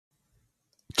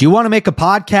Do you want to make a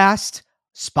podcast?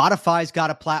 Spotify's got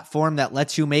a platform that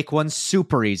lets you make one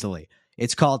super easily.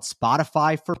 It's called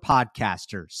Spotify for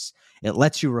Podcasters. It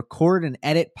lets you record and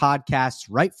edit podcasts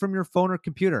right from your phone or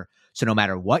computer. So no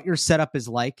matter what your setup is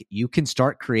like, you can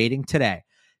start creating today.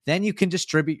 Then you can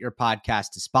distribute your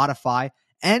podcast to Spotify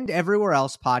and everywhere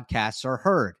else podcasts are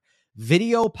heard.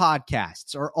 Video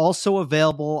podcasts are also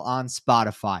available on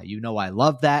Spotify. You know I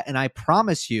love that, and I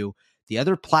promise you the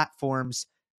other platforms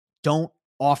don't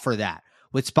offer that.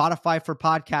 With Spotify for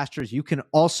Podcasters, you can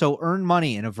also earn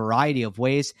money in a variety of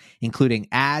ways, including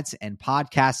ads and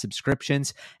podcast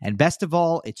subscriptions. And best of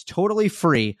all, it's totally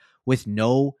free with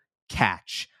no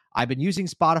catch. I've been using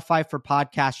Spotify for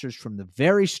Podcasters from the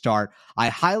very start. I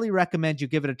highly recommend you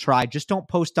give it a try. Just don't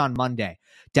post on Monday.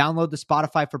 Download the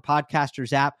Spotify for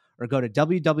Podcasters app or go to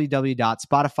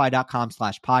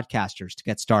www.spotify.com/podcasters to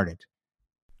get started.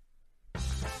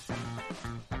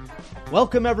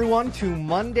 Welcome, everyone, to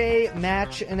Monday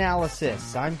Match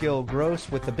Analysis. I'm Gil Gross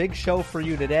with the big show for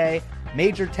you today.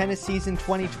 Major tennis season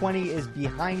 2020 is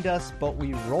behind us, but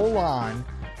we roll on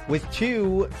with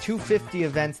two 250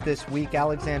 events this week.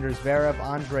 Alexander Zverev,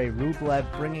 Andrei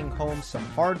Rublev bringing home some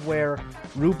hardware.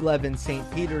 Rublev in St.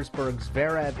 Petersburg,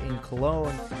 Zverev in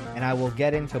Cologne, and I will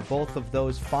get into both of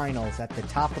those finals at the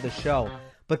top of the show.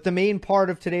 But the main part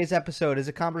of today's episode is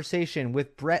a conversation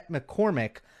with Brett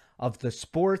McCormick of the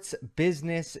Sports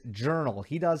Business Journal.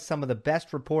 He does some of the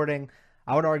best reporting,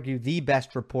 I would argue the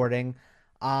best reporting,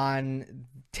 on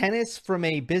tennis from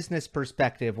a business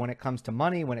perspective when it comes to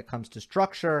money, when it comes to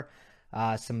structure,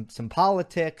 some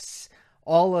politics,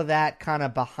 all of that kind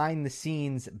of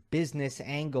behind-the-scenes business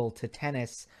angle to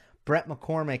tennis. Brett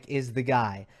McCormick is the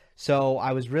guy. So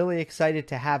I was really excited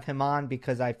to have him on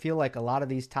because I feel like a lot of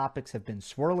these topics have been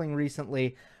swirling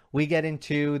recently. We get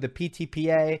into the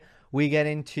PTPA. We get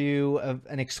into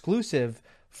an exclusive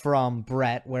from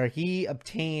Brett where he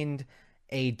obtained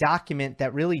a document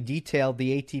that really detailed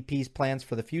the ATP's plans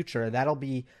for the future. That'll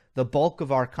be the bulk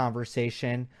of our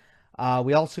conversation.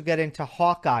 We also get into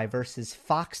Hawkeye versus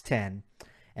Fox 10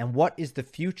 and what is the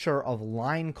future of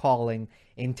line calling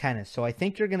in tennis. So I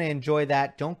think you're going to enjoy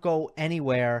that. Don't go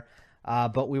anywhere,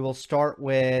 but we will start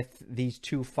with these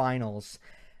two finals.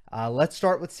 Let's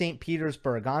start with St.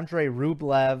 Petersburg. Andrei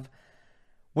Rublev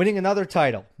winning another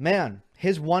title. Man,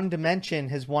 his one dimension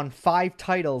has won 5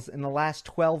 titles in the last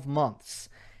 12 months.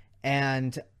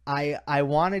 And I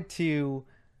wanted to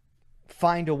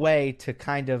find a way to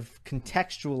kind of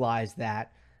contextualize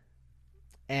that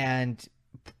and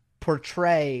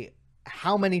portray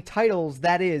how many titles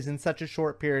that is in such a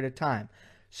short period of time.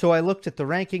 So I looked at the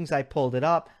rankings. I pulled it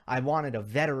up. I wanted a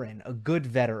veteran, a good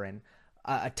veteran,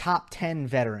 a top 10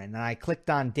 veteran. And I clicked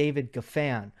on David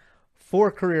Goffin.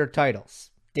 4 career titles.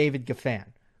 David Goffin,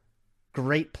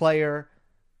 great player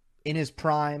in his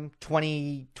prime,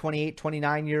 20, 28,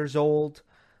 29 years old,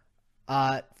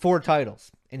 4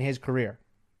 titles in his career.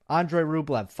 Andrei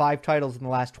Rublev, 5 titles in the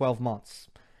last 12 months.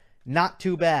 Not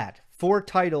too bad. 4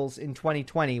 titles in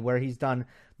 2020 where he's done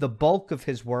the bulk of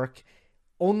his work.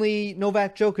 Only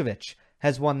Novak Djokovic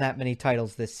has won that many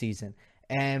titles this season.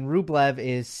 And Rublev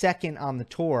is second on the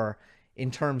tour in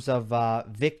terms of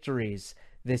victories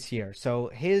this year. So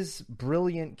his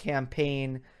brilliant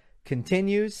campaign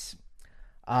continues.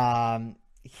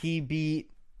 He beat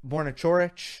Borna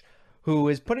Coric, who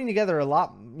is putting together a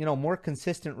lot, more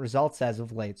consistent results as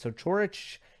of late. So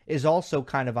Coric is also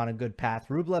kind of on a good path.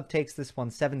 Rublev takes this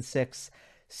one 7-6,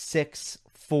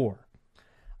 6-4.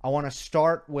 I want to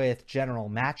start with general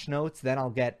match notes. Then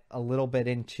I'll get a little bit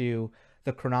into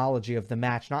the chronology of the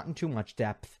match, not in too much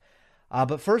depth.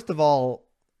 But first of all,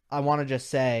 I want to just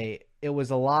say it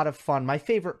was a lot of fun. My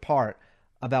favorite part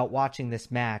about watching this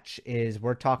match is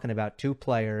we're talking about 2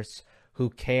 players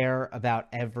who care about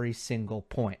every single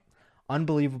point.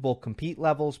 Unbelievable compete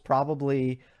levels.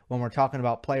 Probably when we're talking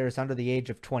about players under the age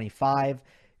of 25,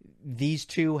 these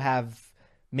 2 have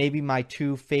maybe my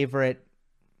 2 favorite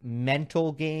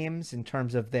mental games in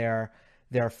terms of their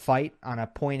fight on a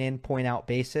point in, point out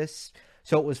basis.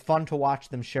 So it was fun to watch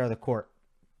them share the court.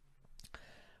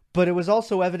 But it was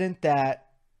also evident that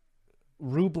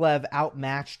Rublev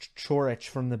outmatched Coric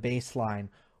from the baseline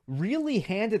really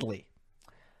handedly.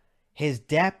 His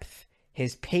depth,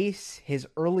 his pace, his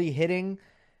early hitting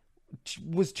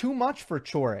was too much for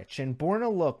Coric, and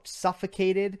Borna looked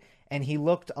suffocated, and he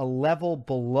looked a level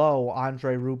below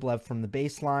Andrei Rublev from the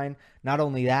baseline. Not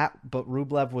only that, but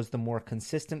Rublev was the more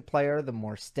consistent player, the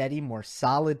more steady, more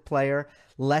solid player,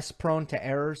 less prone to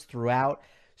errors throughout.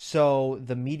 So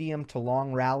the medium to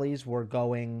long rallies were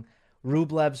going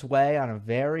Rublev's way on a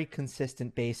very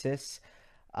consistent basis.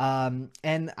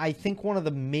 And I think one of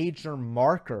the major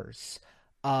markers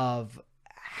of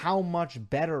how much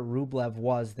better Rublev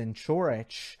was than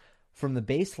Coric from the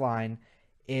baseline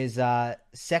is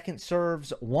second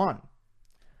serves won.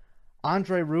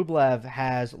 Andrei Rublev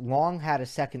has long had a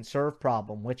second serve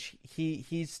problem, which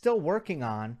he's still working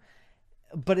on,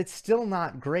 but it's still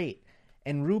not great.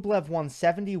 And Rublev won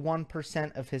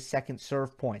 71% of his second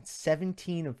serve points,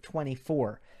 17 of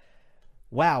 24.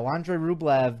 Wow, Andrei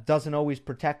Rublev doesn't always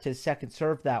protect his second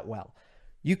serve that well.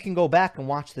 You can go back and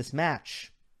watch this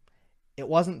match. It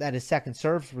wasn't that his second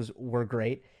serves were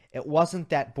great. It wasn't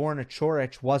that Borna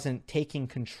Coric wasn't taking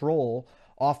control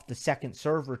off the second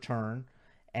serve return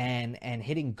and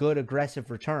hitting good aggressive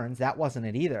returns. That wasn't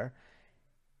it either.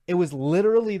 It was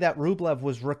literally that Rublev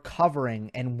was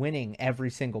recovering and winning every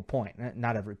single point.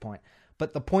 Not every point,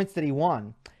 but the points that he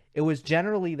won. It was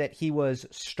generally that he was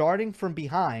starting from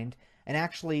behind and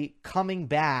actually coming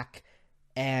back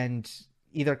and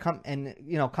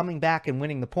coming back and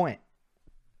winning the point.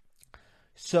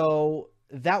 So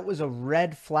that was a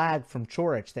red flag from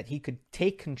Coric that he could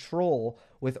take control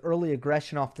with early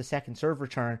aggression off the second serve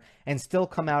return and still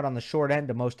come out on the short end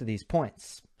of most of these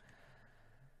points.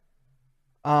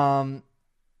 We'll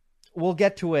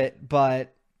get to it,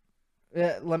 but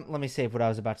let me save what I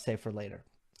was about to say for later.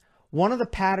 One of the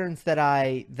patterns that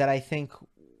I think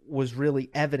was really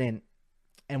evident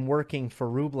and working for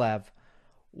Rublev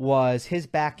was his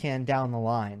backhand down the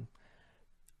line.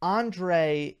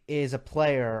 Andre is a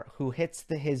player who hits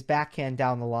his backhand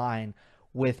down the line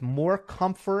with more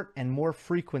comfort and more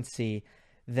frequency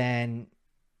than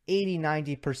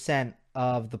 80-90%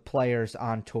 of the players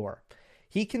on tour.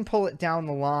 He can pull it down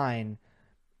the line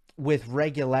with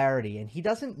regularity, and he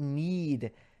doesn't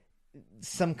need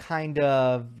some kind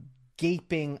of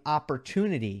gaping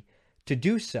opportunity to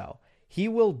do so. He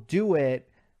will do it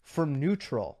from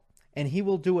neutral, and he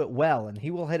will do it well, and he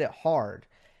will hit it hard.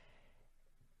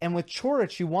 And with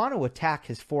Coric, you want to attack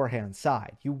his forehand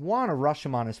side. You want to rush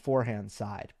him on his forehand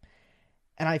side.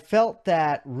 And I felt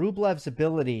that Rublev's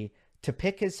ability to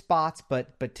pick his spots,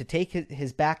 but to take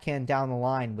his backhand down the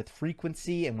line with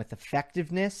frequency and with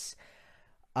effectiveness,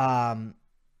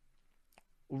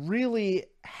 really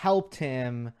helped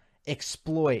him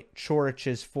exploit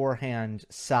Coric's forehand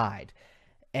side.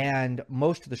 And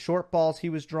most of the short balls he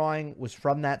was drawing was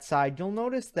from that side. You'll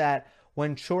notice that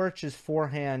when Coric's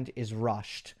forehand is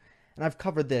rushed, and I've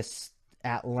covered this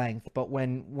at length, but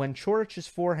when Coric's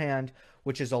forehand,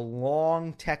 which is a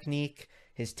long technique,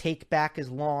 his take back is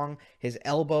long, his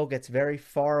elbow gets very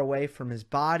far away from his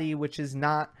body, which is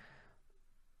not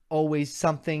always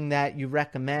something that you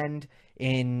recommend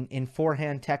in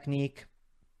forehand technique.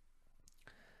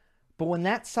 But when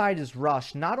that side is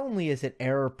rushed, not only is it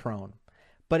error prone,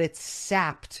 but it's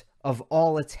sapped of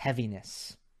all its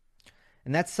heaviness.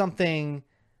 And that's something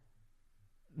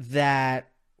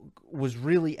that was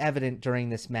really evident during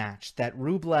this match, that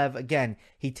Rublev, again,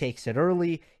 he takes it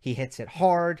early, he hits it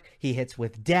hard, he hits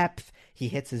with depth, he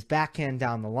hits his backhand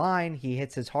down the line, he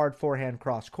hits his hard forehand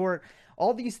cross court.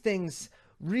 All these things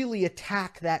really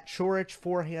attack that Coric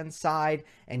forehand side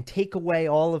and take away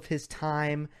all of his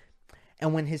time.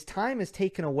 And when his time is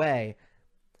taken away,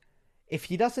 if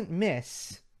he doesn't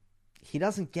miss, he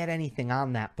doesn't get anything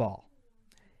on that ball.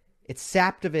 It's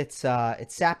sapped of its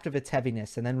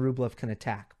heaviness, and then Rublev can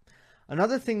attack.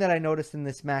 Another thing that I noticed in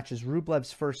this match is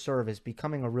Rublev's first serve is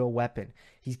becoming a real weapon.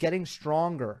 He's getting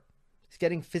stronger. He's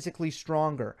getting physically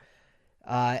stronger.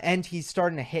 And he's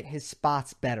starting to hit his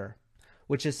spots better,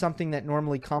 which is something that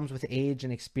normally comes with age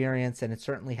and experience, and it's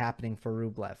certainly happening for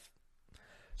Rublev.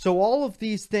 So all of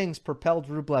these things propelled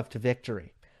Rublev to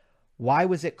victory. Why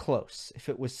was it close? If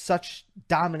it was such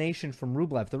domination from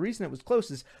Rublev, the reason it was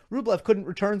close is Rublev couldn't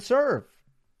return serve.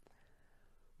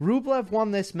 Rublev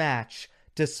won this match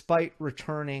despite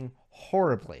returning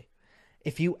horribly.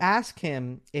 If you ask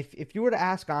him, if you were to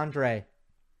ask Andre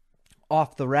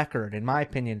off the record, in my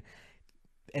opinion,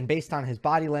 and based on his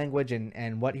body language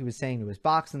and what he was saying to his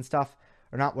box and stuff,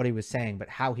 or not what he was saying, but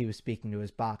how he was speaking to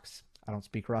his box. I don't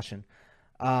speak Russian.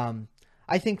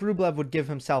 I think Rublev would give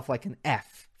himself like an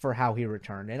F for how he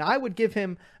returned. And I would give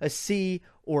him a C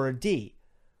or a D.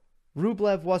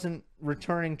 Rublev wasn't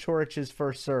returning Coric's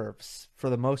first serves for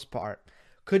the most part.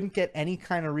 Couldn't get any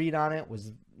kind of read on it,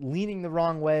 was leaning the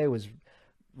wrong way, was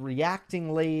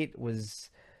reacting late, was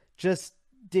just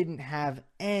didn't have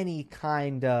any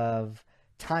kind of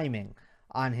timing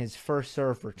on his first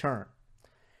serve return.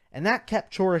 And that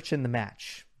kept Coric in the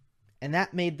match. And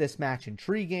that made this match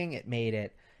intriguing. It made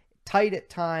it tight at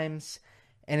times.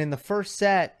 And in the first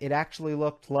set, it actually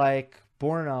looked like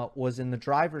Borna was in the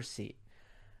driver's seat.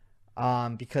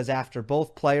 Because after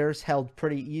both players held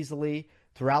pretty easily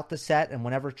throughout the set, and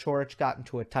whenever Coric got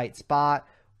into a tight spot,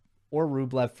 or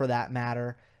Rublev for that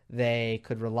matter. They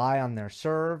could rely on their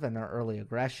serve and their early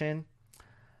aggression.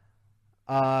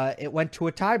 It went to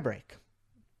a tiebreak.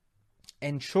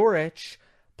 And Coric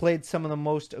played some of the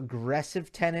most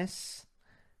aggressive tennis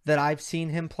that I've seen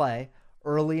him play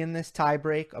early in this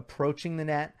tiebreak, approaching the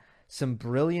net. Some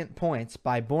brilliant points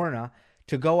by Borna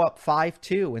to go up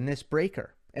 5-2 in this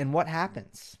breaker. And what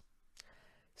happens?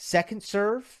 Second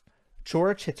serve,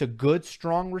 Coric hits a good,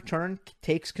 strong return,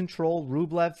 takes control.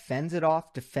 Rublev fends it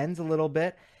off, defends a little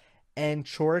bit, and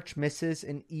Coric misses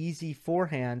an easy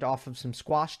forehand off of some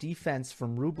squash defense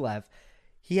from Rublev.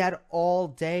 He had all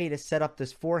day to set up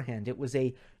this forehand. It was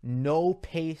a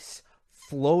no-pace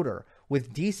floater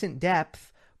with decent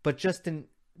depth, but just an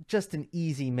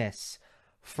easy miss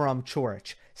from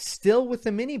Coric. Still with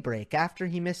a mini break after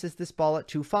he misses this ball at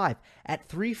 2-5. At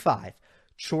 3-5,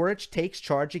 Coric takes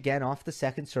charge again off the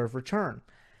second serve return.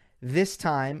 This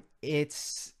time,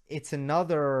 it's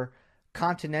another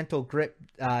continental grip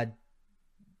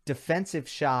defensive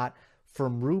shot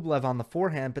from Rublev on the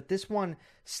forehand, but this one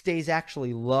stays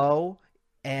actually low,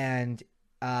 and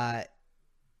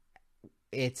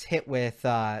it's hit with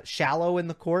shallow in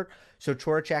the court, so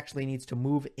Coric actually needs to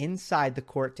move inside the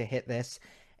court to hit this,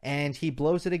 and he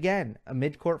blows it again. A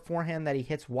mid-court forehand that he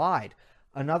hits wide.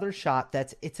 Another shot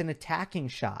it's an attacking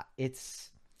shot. It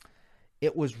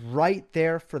was right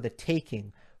there for the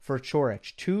taking for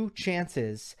Coric. Two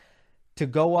chances to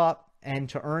go up and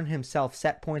to earn himself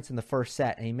set points in the first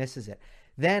set, and he misses it.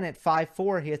 Then at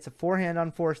 5-4, he hits a forehand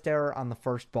unforced error on the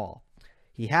first ball.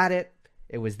 He had it.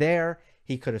 It was there.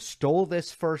 He could have stole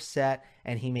this first set,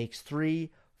 and he makes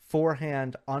 3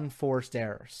 forehand unforced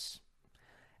errors.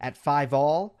 At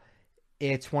 5-all,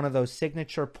 it's one of those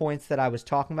signature points that I was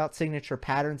talking about, signature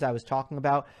patterns I was talking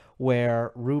about,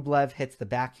 where Rublev hits the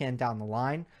backhand down the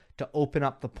line to open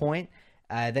up the point.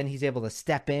 Then he's able to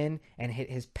step in and hit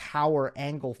his power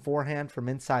angle forehand from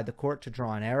inside the court to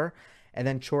draw an error. And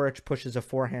then Coric pushes a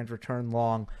forehand return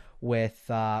long with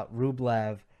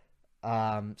Rublev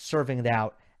serving it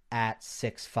out at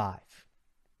 6-5.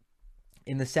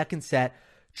 In the second set,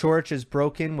 Coric is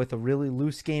broken with a really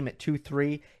loose game at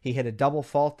 2-3. He hit a double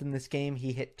fault in this game.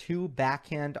 He hit 2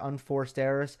 backhand unforced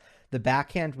errors. The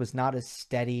backhand was not as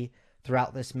steady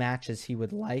throughout this match as he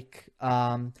would like.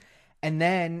 And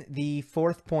then the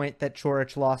fourth point that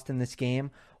Coric lost in this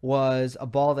game was a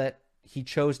ball that he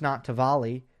chose not to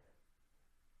volley,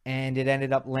 and it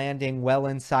ended up landing well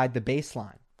inside the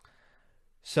baseline.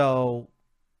 So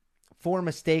 4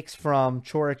 mistakes from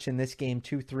Coric in this game,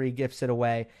 2-3 gifts it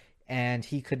away, and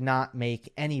he could not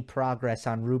make any progress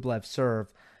on Rublev's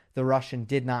serve. The Russian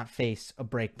did not face a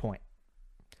break point.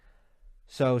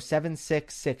 So 7-6,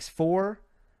 6-4.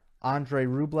 Andrei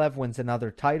Rublev wins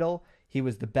another title. He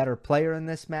was the better player in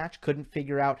this match, couldn't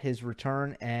figure out his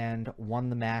return, and won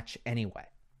the match anyway.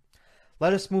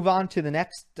 Let us move on to the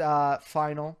next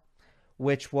final,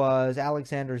 which was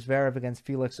Alexander Zverev against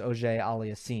Felix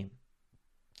Auger-Aliassime.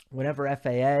 Whenever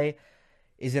FAA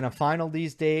is in a final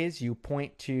these days, you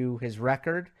point to his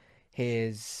record,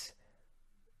 his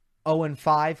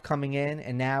 0-5 coming in,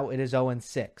 and now it is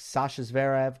 0-6. Sasha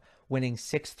Zverev winning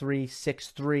 6-3,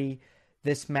 6-3.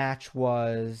 This match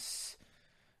was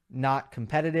not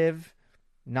competitive,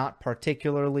 not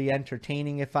particularly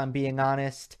entertaining, if I'm being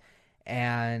honest,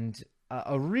 and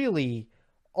a really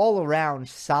all-around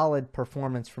solid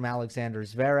performance from Alexander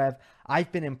Zverev.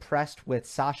 I've been impressed with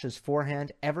Sasha's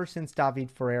forehand ever since David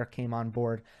Ferrer came on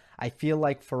board. I feel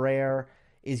like Ferrer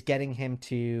is getting him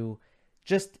to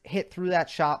just hit through that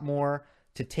shot more,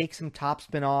 to take some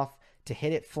topspin off, to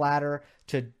hit it flatter,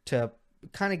 to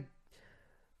kind of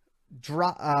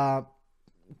drop,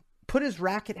 put his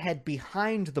racket head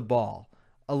behind the ball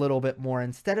a little bit more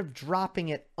instead of dropping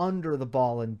it under the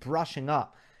ball and brushing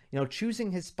up.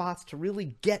 Choosing his spots to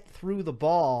really get through the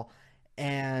ball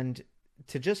and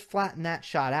to just flatten that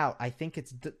shot out. I think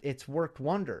it's worked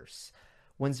wonders.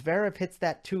 When Zverev hits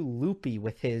that too loopy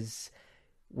with his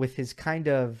kind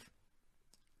of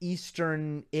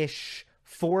Eastern-ish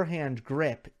forehand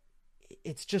grip,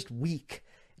 it's just weak.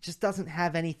 It just doesn't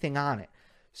have anything on it.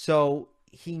 So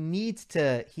he needs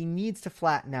to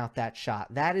flatten out that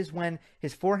shot. That is when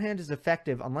his forehand is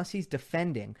effective, unless he's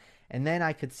defending, and then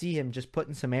I could see him just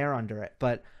putting some air under it.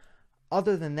 But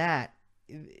other than that,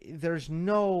 there's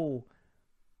no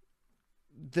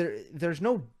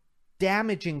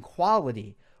damaging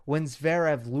quality when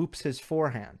Zverev loops his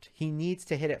forehand. He needs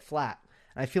to hit it flat,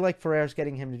 and I feel like Ferrer's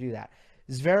getting him to do that.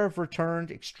 Zverev returned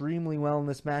extremely well in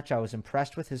this match. I was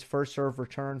impressed with his first serve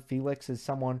return. Felix is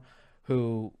someone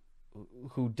who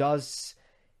does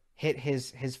hit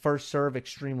his first serve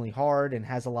extremely hard and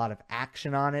has a lot of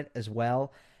action on it as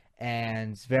well.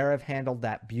 and Zverev handled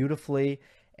that beautifully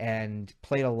and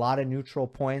played a lot of neutral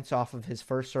points off of his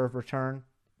first serve return.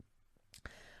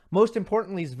 Most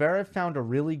importantly, Zverev found a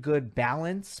really good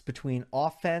balance between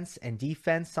offense and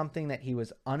defense, something that he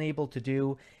was unable to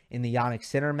do in the Jannik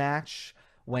Sinner match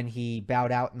when he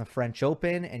bowed out in the French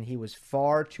Open, and he was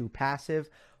far too passive,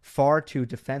 far too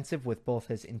defensive with both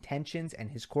his intentions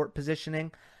and his court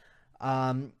positioning.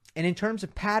 And in terms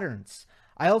of patterns,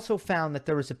 I also found that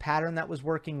there was a pattern that was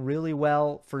working really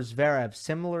well for Zverev,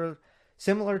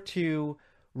 similar to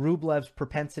Rublev's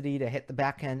propensity to hit the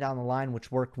backhand down the line,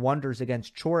 which worked wonders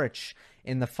against Coric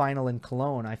in the final in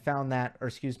Cologne. In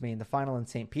the final in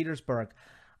St. Petersburg.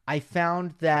 I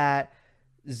found that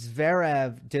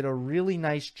Zverev did a really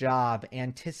nice job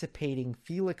anticipating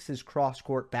Felix's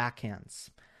cross-court backhands.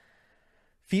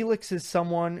 Felix is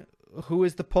someone who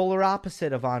is the polar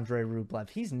opposite of Andrei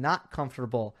Rublev. He's not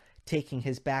comfortable taking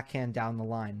his backhand down the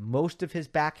line. Most of his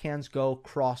backhands go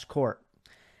cross-court.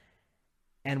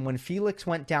 And when Felix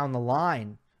went down the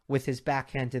line with his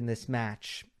backhand in this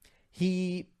match,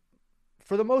 he,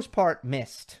 for the most part,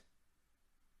 missed.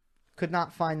 Could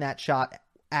not find that shot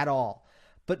at all.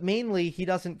 But mainly, he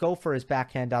doesn't go for his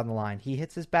backhand down the line. He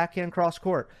hits his backhand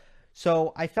cross-court.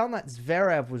 So I found that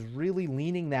Zverev was really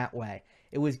leaning that way.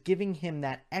 It was giving him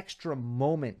that extra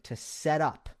moment to set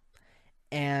up.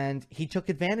 And he took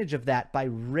advantage of that by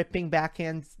ripping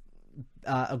backhands,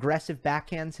 aggressive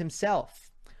backhands himself.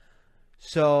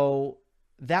 So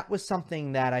that was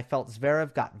something that I felt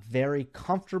Zverev got very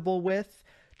comfortable with,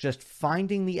 just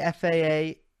finding the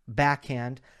FAA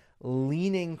backhand,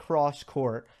 leaning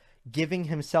cross-court, giving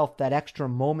himself that extra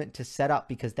moment to set up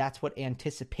because that's what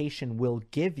anticipation will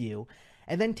give you,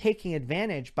 and then taking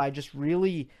advantage by just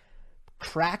really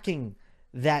cracking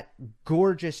that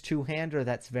gorgeous two-hander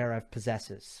that Zverev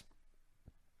possesses.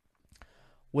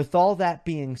 With all that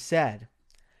being said,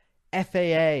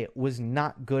 FAA was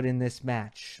not good in this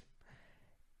match,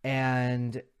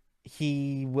 and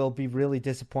he will be really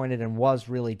disappointed and was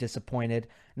really disappointed,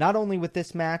 not only with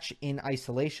this match in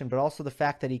isolation, but also the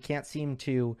fact that he can't seem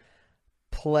to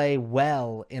play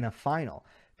well in a final,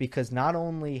 because not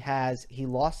only has he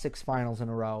lost 6 finals in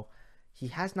a row, he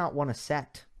has not won a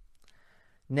set.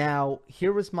 Now,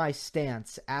 here was my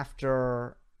stance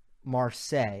after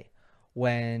Marseille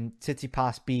when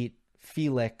Tsitsipas beat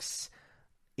Felix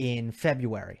in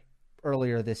February,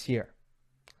 earlier this year.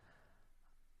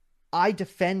 I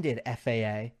defended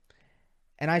FAA,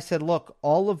 and I said, look,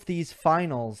 all of these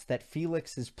finals that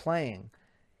Felix is playing,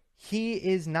 he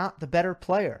is not the better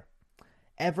player.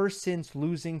 Ever since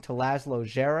losing to Laszlo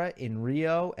Djere in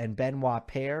Rio and Benoit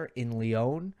Paire in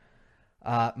Lyon,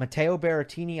 Matteo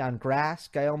Berrettini on grass,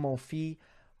 Gael Monfils,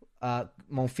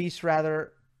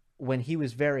 when he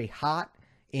was very hot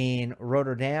in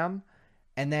Rotterdam,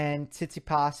 and then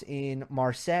Tsitsipas in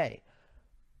Marseille.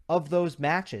 Of those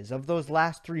matches, of those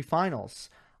last 3 finals,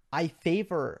 I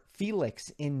favor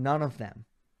Felix in none of them.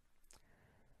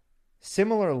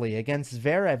 Similarly, against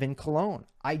Zverev in Cologne,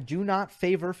 I do not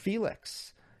favor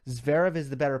Felix. Zverev is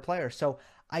the better player, so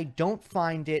I don't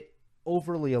find it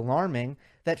overly alarming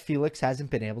that Felix hasn't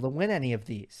been able to win any of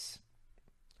these,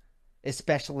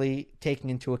 especially taking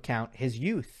into account his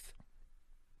youth.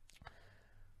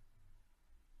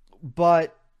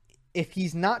 But if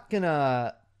he's not going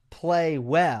to play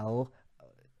well,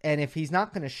 and if he's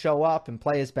not going to show up and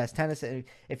play his best tennis,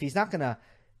 if he's not going to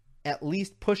at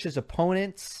least push his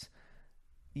opponents,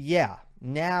 yeah,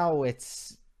 now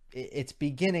it's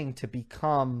beginning to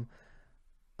become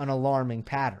an alarming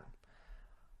pattern.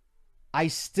 I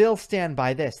still stand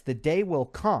by this. The day will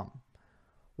come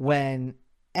when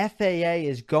FAA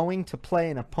is going to play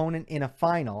an opponent in a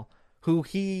final who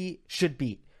he should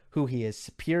beat, who he is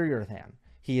superior than,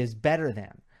 he is better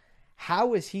than.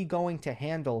 How is he going to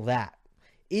handle that?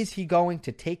 Is he going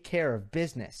to take care of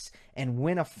business and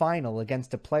win a final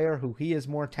against a player who he is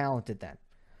more talented than?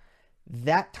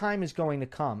 That time is going to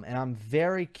come, and I'm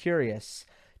very curious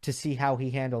to see how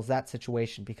he handles that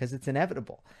situation because it's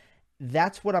inevitable.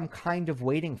 That's what I'm kind of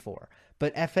waiting for.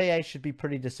 But FAA should be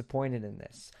pretty disappointed in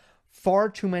this. Far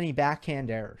too many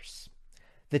backhand errors.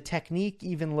 The technique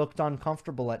even looked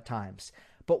uncomfortable at times.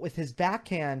 But with his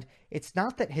backhand, it's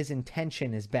not that his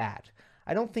intention is bad.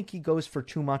 I don't think he goes for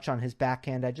too much on his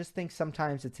backhand. I just think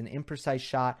sometimes it's an imprecise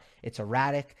shot. It's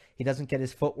erratic. He doesn't get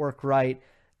his footwork right.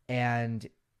 And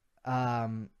I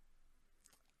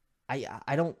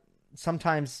don't,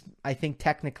 sometimes I think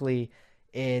technically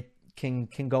it can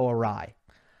go awry.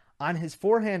 On his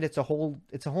forehand, it's a whole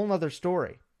nother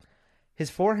story. His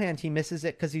forehand, he misses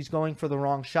it because he's going for the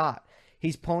wrong shot.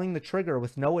 He's pulling the trigger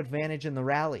with no advantage in the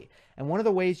rally. And one of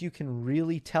the ways you can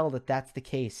really tell that that's the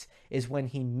case is when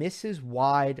he misses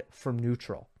wide from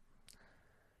neutral.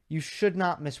 You should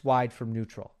not miss wide from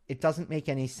neutral. It doesn't make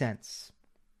any sense.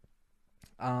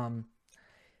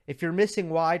 If you're missing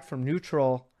wide from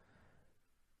neutral,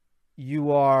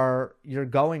 you're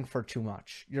going for too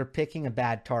much. You're picking a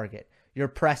bad target. You're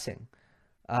pressing.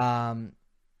 And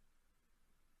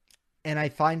I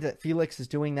find that Felix is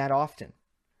doing that often.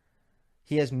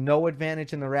 He has no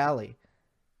advantage in the rally.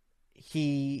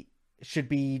 He should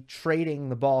be trading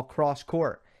the ball cross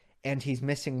court, and he's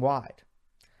missing wide.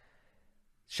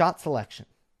 Shot selection.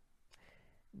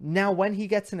 Now, when he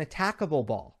gets an attackable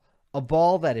ball, a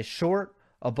ball that is short,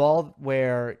 a ball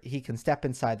where he can step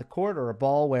inside the court, or a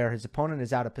ball where his opponent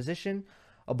is out of position,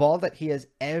 a ball that he has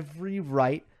every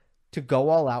right to go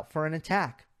all out for an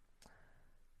attack.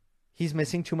 He's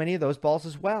missing too many of those balls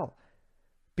as well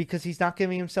because he's not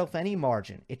giving himself any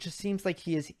margin. It just seems like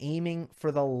he is aiming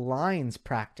for the lines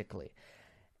practically.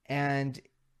 And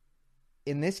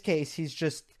in this case,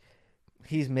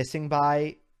 he's missing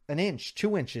by an inch,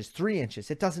 2 inches, 3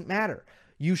 inches. It doesn't matter.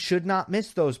 You should not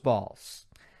miss those balls.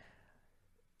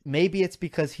 Maybe it's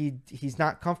because he's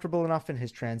not comfortable enough in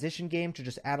his transition game to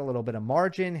just add a little bit of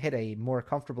margin, hit a more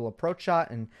comfortable approach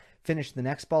shot, and finish the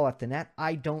next ball at the net.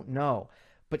 I don't know.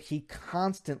 But he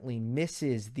constantly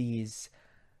misses these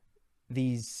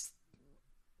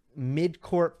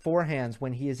mid-court forehands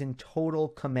when he is in total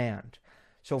command.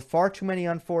 So far too many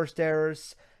unforced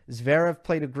errors. Zverev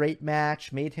played a great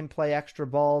match, made him play extra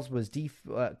balls,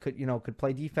 could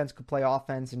play defense, could play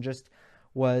offense, and just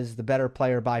was the better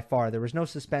player by far. There was no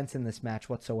suspense in this match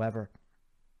whatsoever.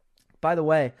 By the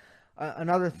way,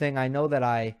 another thing, I know that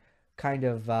I kind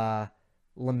of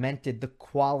lamented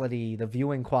the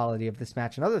viewing quality of this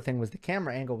match. Another thing was the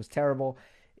camera angle was terrible,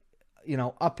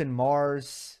 up in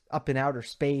Mars, up in outer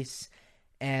space,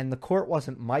 and the court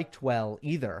wasn't mic'd well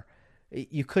either.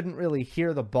 You couldn't really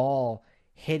hear the ball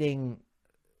hitting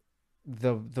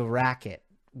the racket,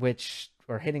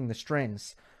 or hitting the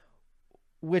strings,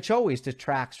 which always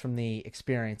detracts from the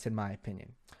experience, in my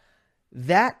opinion.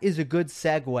 That is a good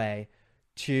segue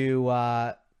to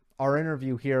our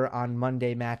interview here on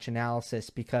Monday Match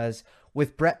Analysis, because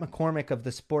with Brett McCormick of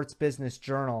the Sports Business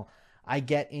Journal, I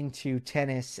get into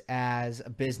tennis as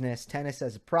a business, tennis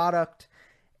as a product,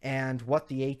 and what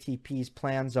the ATP's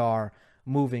plans are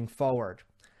moving forward.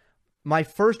 My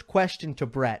first question to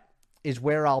Brett is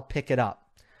where I'll pick it up.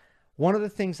 One of the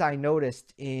things I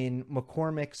noticed in one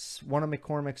of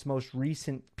McCormick's most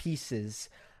recent pieces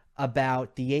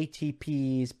about the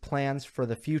ATP's plans for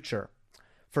the future,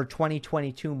 for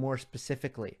 2022 more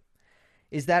specifically,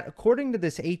 is that according to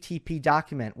this ATP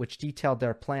document, which detailed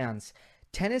their plans,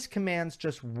 tennis commands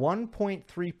just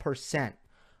 1.3%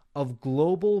 of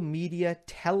global media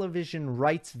television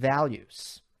rights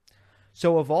values.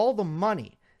 So of all the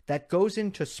money that goes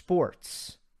into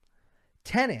sports,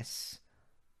 tennis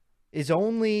is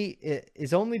only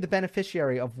the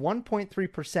beneficiary of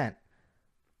 1.3%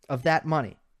 of that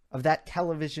money, of that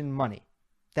television money,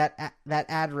 that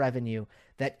ad revenue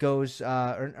that goes,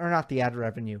 or not the ad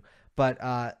revenue, but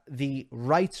the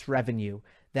rights revenue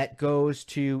that goes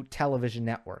to television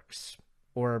networks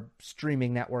or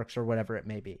streaming networks or whatever it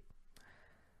may be.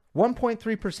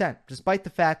 1.3%, despite the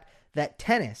fact that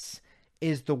tennis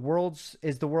is the world's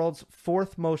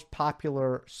fourth most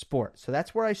popular sport. So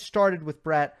that's where I started with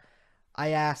Brett. I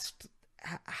asked,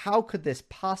 how could this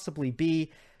possibly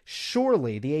be?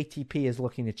 Surely the ATP is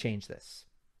looking to change this.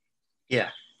 Yeah,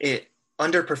 it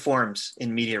underperforms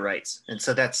in media rights. And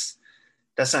so that's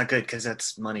not good, because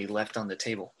that's money left on the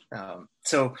table.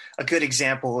 So a good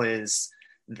example is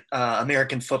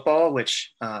American football,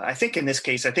 which I think in this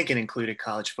case, I think it included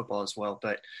college football as well.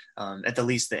 But at the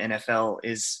least, the NFL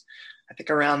is, I think,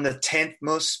 around the 10th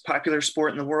most popular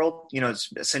sport in the world. It's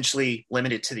essentially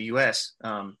limited to the U.S.,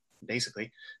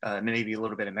 basically, maybe a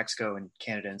little bit of Mexico and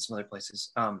Canada and some other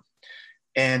places.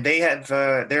 And they have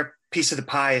their piece of the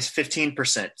pie is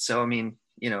 15%. So, I mean,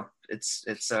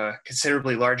 it's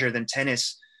considerably larger than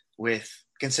tennis with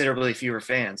considerably fewer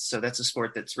fans. So that's a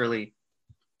sport that's really,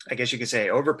 I guess you could say,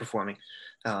 overperforming.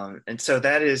 And so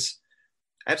that is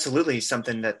absolutely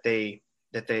something that they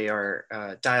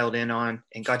are dialed in on.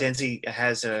 And Gaudenzi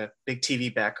has a big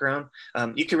TV background.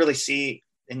 You can really see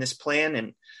in this plan,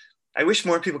 and I wish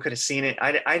more people could have seen it.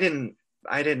 I didn't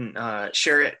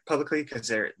share it publicly because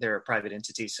they're a private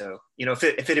entity. So, if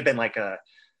it had been like a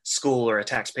school or a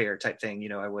taxpayer type thing,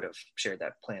 I would have shared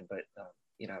that plan. But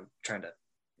I'm trying to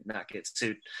not get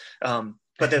sued.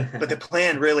 But the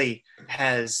plan really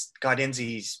has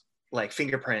Gaudenzi's like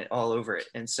fingerprint all over it.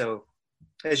 And so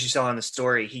as you saw in the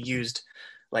story, he used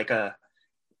like a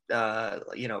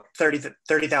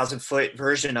 30,000 foot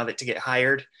version of it to get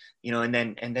hired, and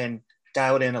then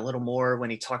dialed in a little more when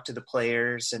he talked to the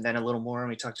players, and then a little more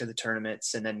when he talked to the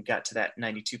tournaments, and then got to that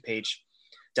 92-page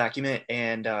document.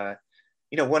 And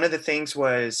one of the things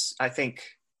was, I think,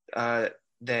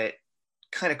 that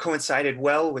kind of coincided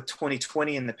well with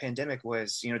 2020 and the pandemic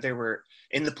was, there were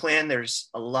in the plan, there's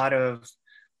a lot of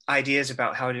ideas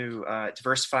about how to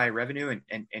diversify revenue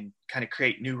and kind of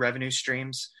create new revenue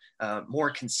streams, more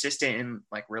consistent and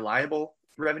like reliable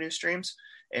revenue streams.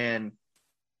 And,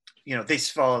 this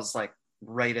falls like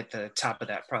right at the top of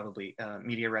that, probably.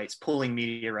 Media rights, pooling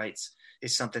media rights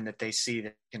is something that they see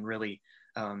that can really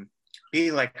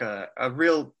be like a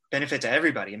real benefit to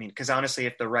everybody. I mean, because honestly,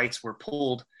 if the rights were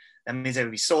pooled, that means they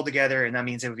would be sold together, and that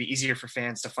means it would be easier for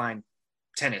fans to find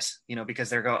tennis, because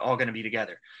they're all going to be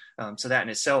together. So that in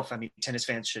itself, I mean, tennis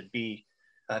fans should be,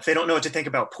 if they don't know what to think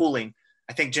about pooling,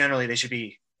 I think generally they should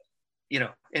be,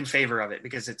 in favor of it,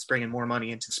 because it's bringing more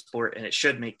money into the sport, and it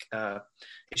should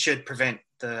prevent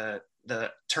the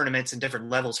tournaments and different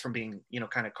levels from being,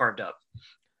 kind of carved up.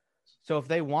 So if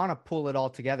they want to pull it all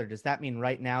together, does that mean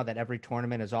right now that every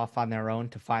tournament is off on their own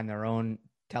to find their own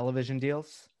television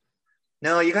deals?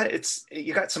 No, you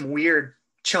got some weird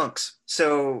chunks.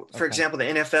 So for example, the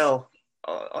NFL,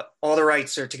 all the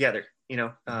rights are together,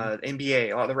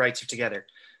 NBA, all the rights are together.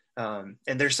 And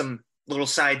there's some little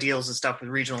side deals and stuff with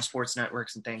regional sports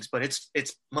networks and things, but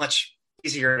it's much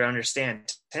easier to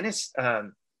understand. Tennis,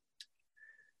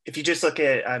 if you just look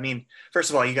at, I mean, first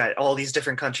of all, you got all these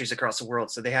different countries across the world.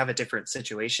 So they have a different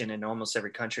situation in almost every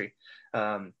country.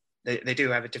 They do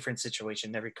have a different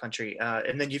situation in every country.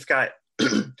 And then you've got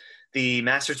the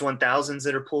Masters 1000s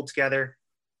that are pulled together.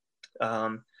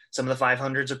 Some of the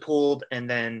 500s are pooled. And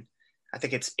then I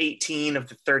think it's 18 of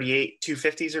the 38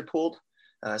 250s are pooled.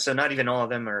 So not even all of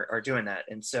them are doing that.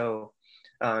 And so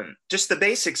just the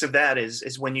basics of that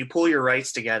is when you pull your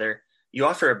rights together, you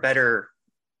offer a better,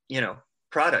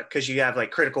 product, because you have like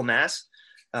critical mass.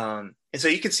 And so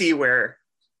you can see where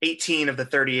 18 of the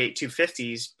 38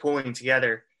 250s pulling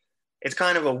together, it's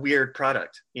kind of a weird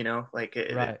product,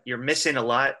 right. You're missing a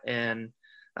lot. And,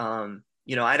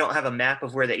 I don't have a map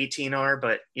of where the 18 are,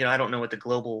 but, I don't know what the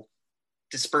global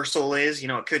dispersal is.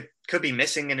 It could be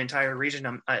missing an entire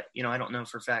region. I don't know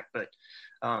for a fact, but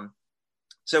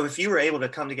so if you were able to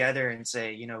come together and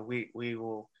say, we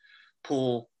will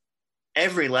pool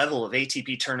every level of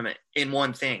ATP tournament in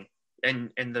one thing,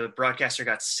 and the broadcaster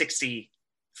got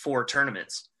 64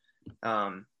 tournaments,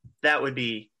 that would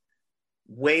be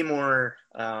way more,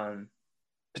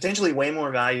 potentially way more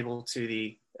valuable to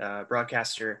the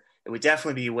broadcaster. It would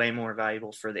definitely be way more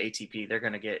valuable for the ATP. They're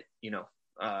going to get, they're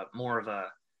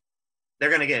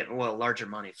going to get, larger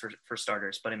money for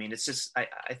starters. But I mean, it's just, I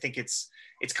think it's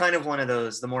kind of one of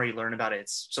those, the more you learn about it,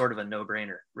 it's sort of a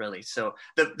no-brainer, really. So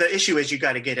the issue is you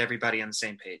got to get everybody on the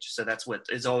same page. So that's what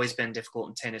has always been difficult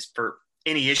in tennis for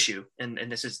any issue. And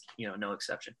this is, no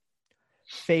exception.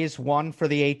 Phase one for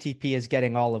the ATP is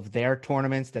getting all of their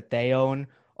tournaments that they own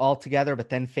all together. But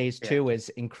then phase two is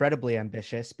incredibly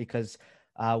ambitious, because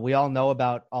we all know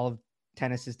about all of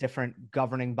tennis's different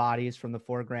governing bodies, from the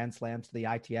 4 Grand Slams to the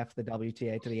ITF, the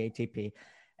WTA, to the ATP.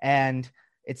 And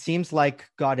it seems like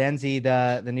Gaudenzi,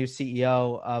 the new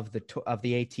CEO of the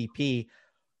ATP,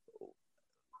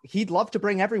 he'd love to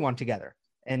bring everyone together.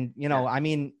 And, I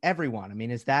mean, everyone. I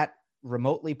mean, is that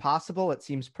remotely possible? It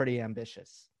seems pretty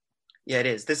ambitious. Yeah, it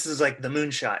is. This is like the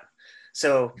moonshot.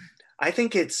 So I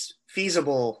think it's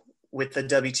feasible with the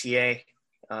WTA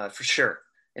for sure.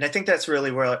 And I think that's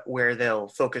really where they'll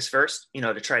focus first,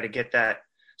 to try to get that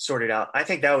sorted out. I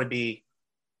think that would be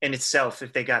in itself,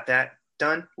 if they got that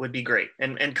done, would be great.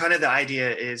 And kind of the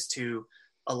idea is to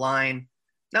align,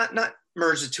 not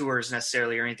merge the tours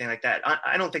necessarily or anything like that.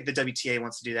 I don't think the WTA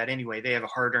wants to do that anyway. They have a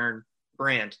hard-earned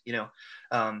brand,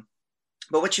 but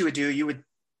what you would do, you would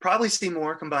probably see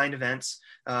more combined events.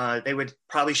 They would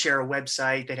probably share a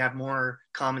website. They'd have more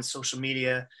common social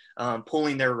media,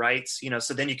 pulling their rights,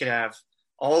 so then you could have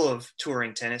all of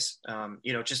touring tennis,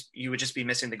 you would just be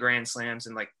missing the Grand Slams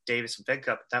and like Davis and Fed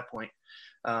Cup at that point.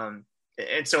 And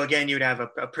so again, you would have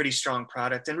a pretty strong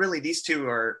product, and really these two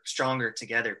are stronger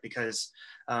together, because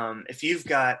if you've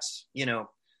got,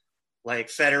 like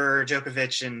Federer,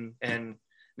 Djokovic and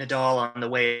Nadal on the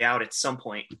way out at some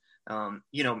point,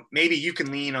 maybe you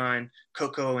can lean on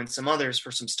Coco and some others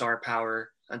for some star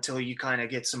power until you kind of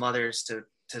get some others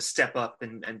to step up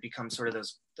and become sort of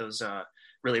those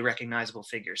really recognizable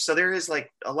figures. So there is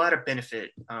like a lot of benefit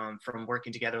from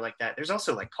working together like that. There's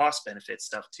also like cost benefit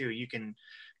stuff too. You can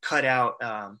cut out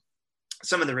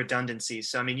some of the redundancies.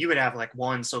 So, I mean, you would have like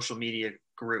one social media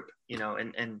group,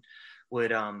 and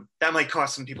would, that might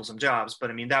cost some people some jobs, but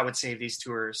I mean, that would save these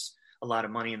tours a lot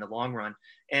of money in the long run.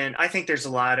 And I think there's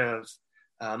a lot of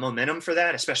momentum for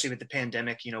that, especially with the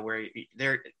pandemic, where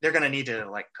they're going to need to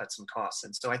like cut some costs.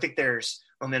 And so I think there's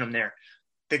momentum there.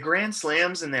 The Grand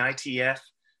Slams and the ITF,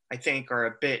 I think, are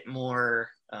a bit more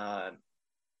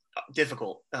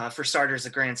difficult. For starters, the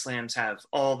Grand Slams have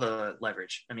all the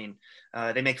leverage. I mean,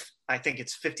 they make, I think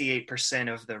it's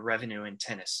 58% of the revenue in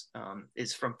tennis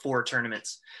is from 4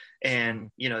 tournaments. And,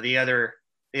 the other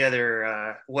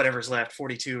whatever's left,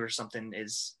 42 or something,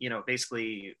 is,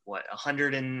 basically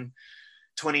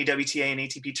 120 WTA and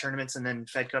ATP tournaments, and then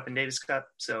Fed Cup and Davis Cup.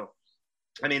 So,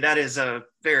 I mean, that is a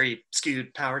very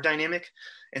skewed power dynamic.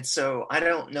 And so I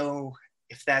don't know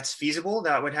if that's feasible.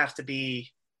 That would have to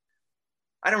be,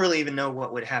 I don't really even know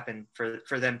what would happen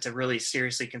for them to really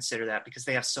seriously consider that, because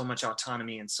they have so much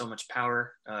autonomy and so much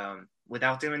power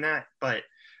without doing that. But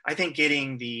I think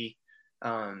getting the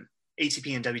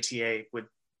ATP and WTA would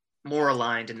more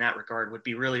aligned in that regard would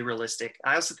be really realistic.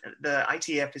 The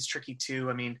ITF is tricky too.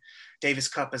 I mean, Davis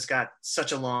Cup has got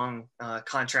such a long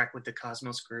contract with the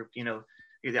Cosmos Group.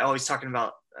 They're always talking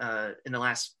about in the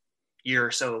last year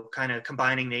or so, kind of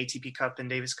combining the ATP Cup and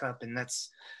Davis Cup, and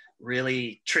that's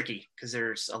really tricky because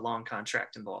there's a long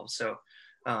contract involved. So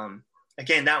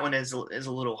again, that one is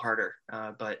a little harder.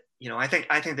 But I think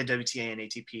the WTA and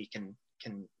ATP can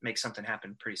make something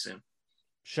happen pretty soon.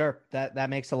 Sure, that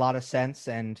makes a lot of sense.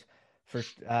 And for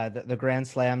the Grand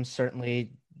Slams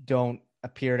certainly don't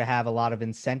appear to have a lot of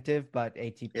incentive, but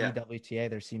ATP, WTA,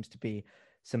 there seems to be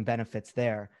some benefits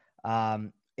there.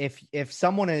 If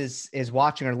someone is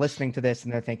watching or listening to this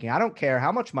and they're thinking, I don't care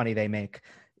how much money they make,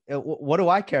 what do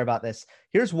I care about this?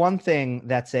 Here's one thing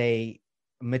that's a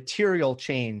material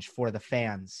change for the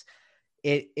fans.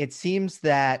 It seems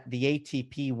that the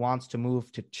ATP wants to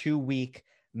move to 2-week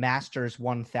Masters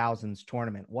 1000s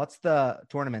tournament. What's the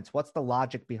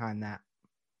logic behind that?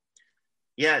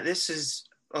 Yeah, this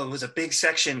was a big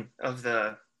section of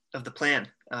the plan,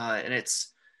 and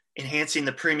it's enhancing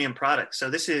the premium product. So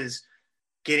this is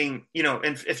getting, and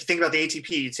if you think about the ATP,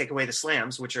 you take away the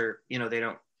slams, which are, they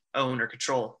don't own or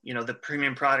control. The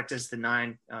premium product is the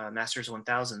 9 Masters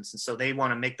 1000s, and so they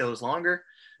want to make those longer.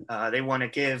 They want to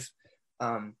give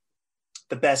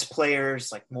the best players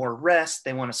like more rest.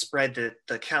 They want to spread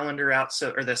the calendar out,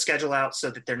 or the schedule out, so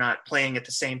that they're not playing at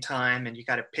the same time, and you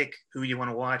got to pick who you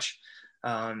want to watch.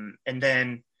 And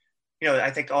then,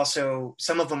 I think also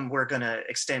some of them we're going to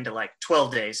extend to like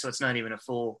 12 days, so it's not even a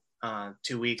full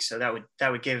 2 weeks. So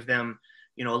that would give them,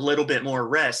 a little bit more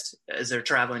rest as they're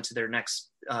traveling to their next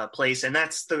place. And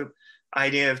that's the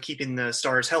idea of keeping the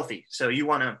stars healthy. So you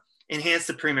want to enhance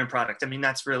the premium product. I mean,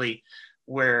 that's really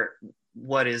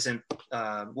what is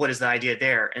the idea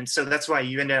there. And so that's why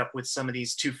you end up with some of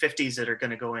these 250s that are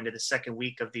going to go into the second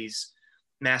week of these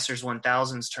Masters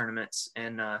 1000s tournaments.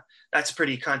 And that's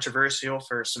pretty controversial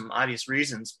for some obvious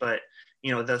reasons. But,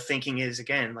 the thinking is,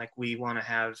 again, like, we want to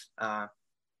have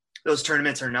those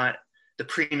tournaments are not the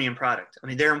premium product. I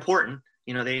mean, they're important.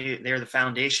 They're the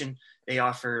foundation. They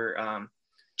offer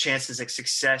chances of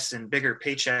success and bigger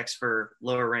paychecks for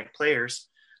lower ranked players.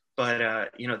 But,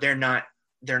 they're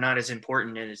not as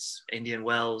important as Indian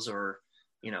Wells or,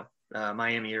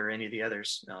 Miami or any of the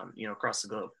others, across the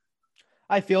globe.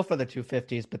 I feel for the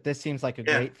 250s, but this seems like a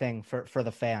great thing for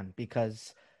the fan,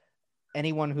 because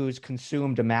anyone who's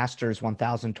consumed a Masters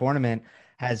 1000 tournament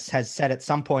has said at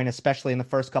some point, especially in the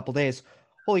first couple of days,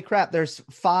 holy crap, there's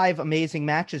 5 amazing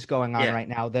matches going on right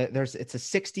now. It's a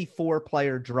 64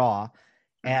 player draw,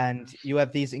 and you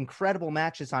have these incredible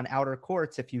matches on outer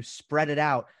courts. If you spread it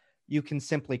out, you can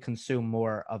simply consume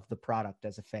more of the product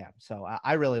as a fan. So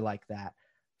I really like that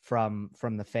from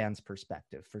the fans'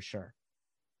 perspective, for sure.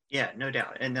 Yeah, no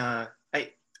doubt. And I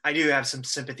do have some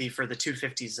sympathy for the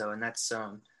 250s though. And that's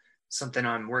something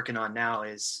I'm working on now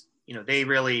is, they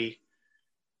really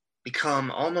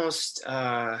become almost,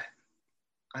 I'm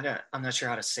not sure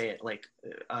how to say it, like,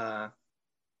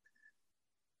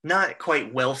 not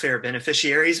quite welfare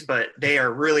beneficiaries, but they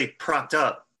are really propped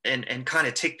up and kind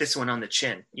of take this one on the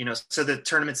chin, so the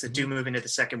tournaments that do move into the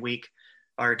second week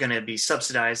are going to be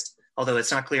subsidized, although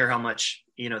it's not clear how much,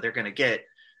 they're going to get.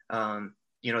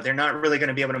 They're not really going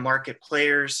to be able to market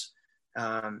players,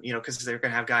 because they're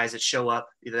going to have guys that show up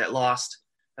that lost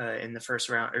in the first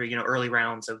round or, early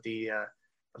rounds of the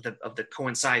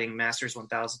coinciding Masters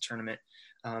 1000 tournament.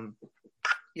 I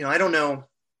don't know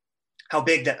how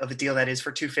big of a deal that is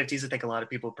for 250s. I think a lot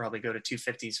of people probably go to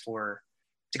 250s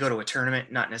to go to a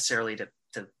tournament, not necessarily to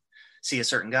see a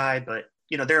certain guy, but,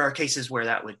 there are cases where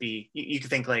that would be, you could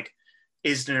think like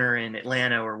Isner in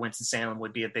Atlanta or Winston-Salem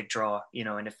would be a big draw,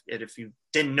 and if you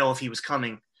didn't know if he was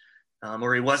coming,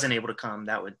 or he wasn't able to come,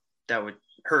 that would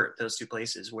hurt those two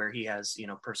places where he has,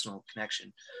 personal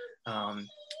connection.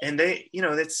 And they,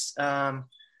 it's,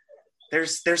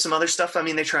 there's some other stuff. I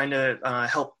mean, they're trying to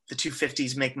help the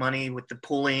 250s make money with the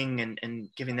pooling and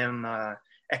giving them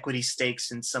equity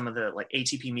stakes in some of the like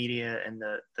ATP media and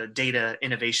the data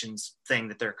innovations thing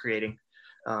that they're creating.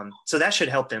 So that should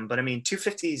help them. But I mean,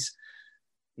 250s,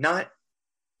 not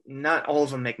all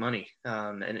of them make money.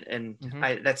 And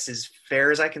that's as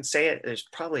fair as I can say it. There's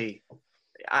probably,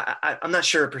 I'm not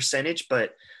sure a percentage,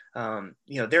 but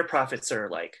their profits are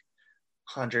like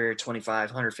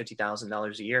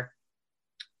 $150,000 a year.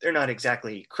 They're not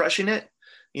exactly crushing it,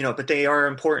 but they are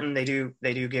important. They do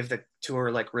give the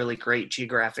tour like really great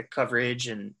geographic coverage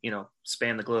and,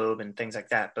 span the globe and things like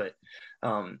that. But,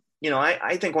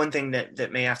 I think one thing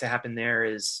that may have to happen there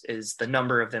is the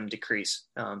number of them decrease,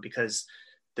 because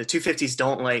the 250s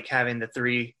don't like having the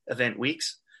 3 event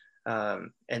weeks.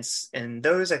 And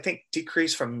those I think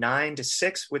decrease from 9 to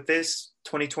 6 with this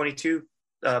 2022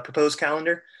 proposed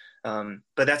calendar.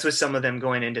 But that's with some of them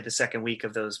going into the second week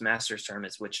of those Masters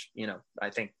tournaments, which, I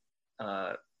think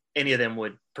any of them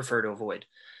would prefer to avoid.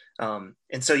 And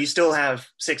so you still have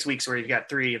 6 weeks where you've got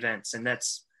 3 events, and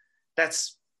that's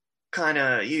kind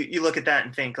of, you look at that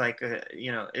and think like,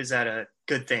 is that a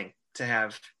good thing to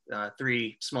have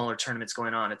 3 smaller tournaments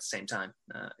going on at the same time?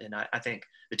 And I think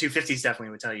the 250s definitely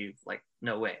would tell you like,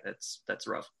 no way, that's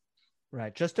rough.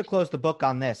 Right. Just to close the book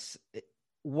on this,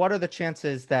 what are the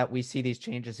chances that we see these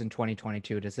changes in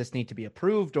 2022? Does this need to be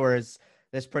approved, or is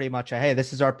this pretty much hey,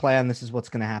 this is our plan, this is what's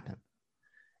going to happen?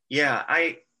 Yeah,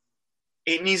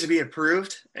 it needs to be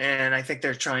approved, and I think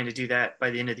they're trying to do that by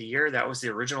the end of the year. That was the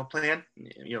original plan.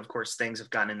 Of course, things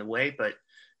have gotten in the way, but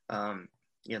the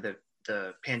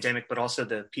pandemic, but also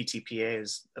the PTPA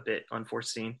is a bit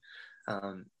unforeseen.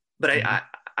 But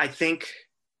I think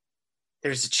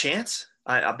there's a chance,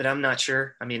 but I'm not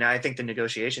sure. I mean, I think the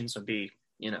negotiations would be,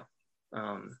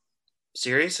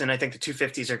 serious. And I think the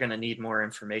 250s are going to need more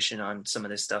information on some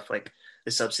of this stuff, like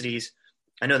the subsidies.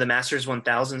 I know the Masters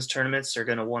 1000s tournaments are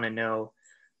going to want to know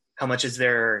how much is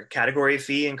their category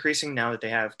fee increasing now that they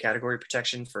have category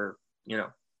protection for,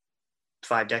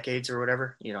 5 decades or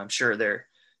whatever. I'm sure their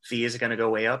fee is going to go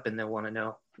way up, and they'll want to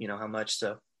know, how much.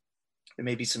 So there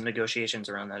may be some negotiations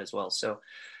around that as well. So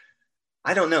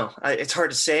I don't know. It's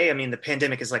hard to say. I mean, the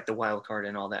pandemic is like the wild card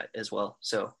and all that as well.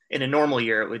 So in a normal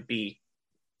year, it would be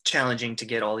challenging to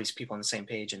get all these people on the same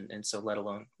page. And so let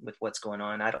alone with what's going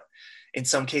on. In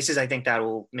some cases, I think that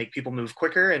will make people move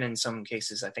quicker. And in some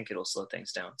cases, I think it'll slow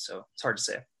things down. So it's hard to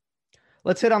say.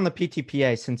 Let's hit on the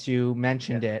PTPA since you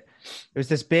mentioned it. There's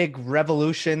this big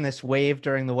revolution, this wave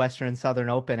during the Western and Southern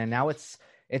Open, and now it's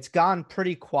gone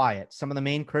pretty quiet. Some of the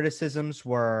main criticisms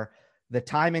were the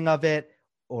timing of it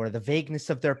or the vagueness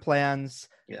of their plans.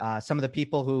 Some of the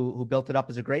people who built it up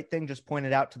as a great thing just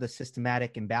pointed out to the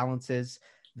systematic imbalances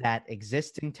that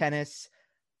exist in tennis.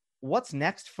 What's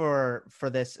next for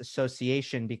this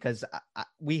association? Because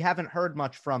we haven't heard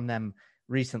much from them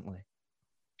recently.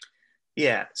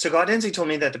 Yeah. So Gaudenzi told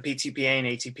me that the PTPA and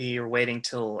ATP are waiting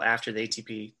till after the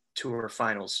ATP Tour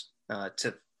finals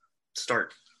to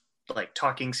start like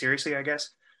talking seriously, I guess.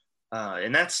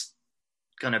 And that's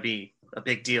going to be a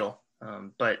big deal.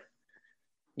 But,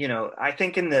 I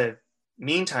think in the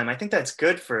meantime, I think that's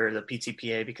good for the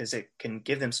PTPA because it can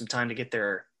give them some time to get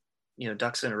their,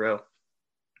 ducks in a row.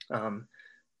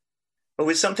 But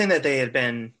with something that they had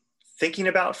been thinking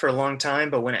about for a long time,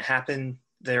 but when it happened,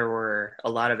 there were a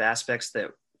lot of aspects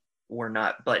that were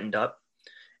not buttoned up.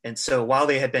 And so while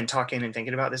they had been talking and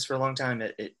thinking about this for a long time,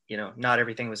 it not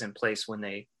everything was in place when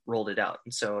they rolled it out.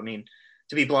 And so, I mean,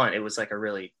 to be blunt, it was like a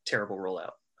really terrible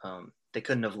rollout. They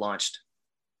couldn't have launched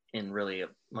in really a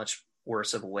much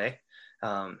worse of a way.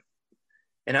 And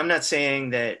I'm not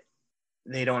saying that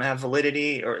they don't have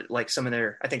validity or like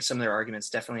I think some of their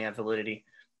arguments definitely have validity.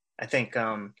 I think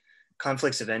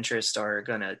conflicts of interest are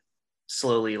going to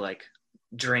slowly like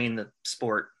drain the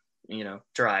sport,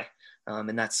 dry.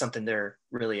 And that's something they're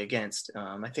really against.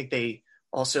 I think they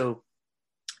also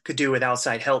could do with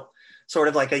outside help, sort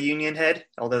of like a union head,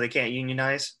 although they can't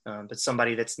unionize, but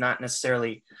somebody that's not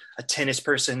necessarily a tennis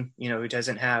person, who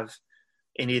doesn't have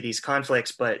any of these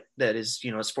conflicts, but that is,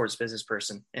 a sports business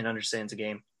person and understands the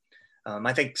game.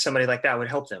 I think somebody like that would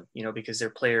help them, because they're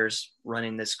players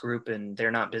running this group and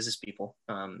they're not business people,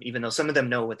 even though some of them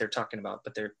know what they're talking about,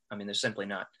 but they're simply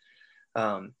not.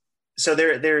 So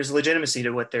there's legitimacy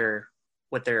to what they're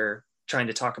trying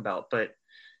to talk about, but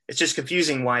it's just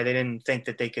confusing why they didn't think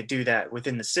that they could do that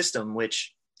within the system,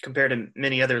 which compared to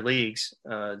many other leagues,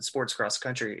 sports across the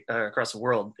country, across the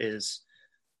world, is,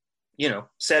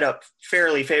 set up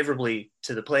fairly favorably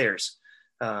to the players.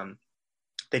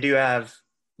 They do have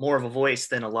more of a voice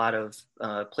than a lot of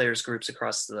players groups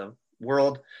across the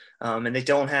world. And they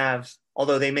don't have,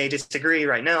 although they may disagree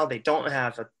right now, they don't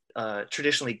have a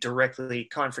traditionally directly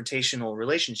confrontational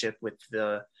relationship with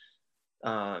the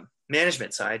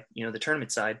management side, the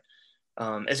tournament side,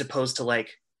 as opposed to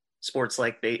like sports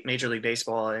like Major League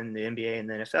Baseball and the NBA and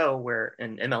the NFL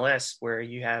and MLS, where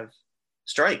you have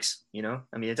strikes,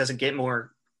 it doesn't get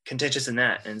more contentious than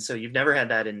that. And so you've never had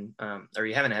that or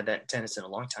you haven't had that in tennis in a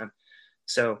long time.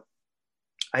 So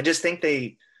I just think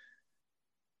they,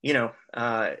 I'm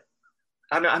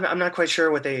not quite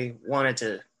sure what they wanted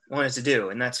to do.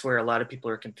 And that's where a lot of people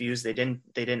are confused. They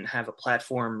didn't have a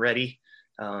platform ready.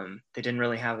 They didn't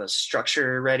really have a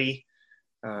structure ready.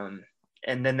 And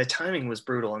then the timing was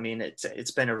brutal. I mean,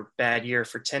 it's been a bad year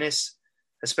for tennis,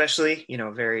 especially,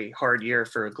 very hard year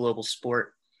for a global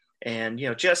sport. And,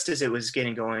 just as it was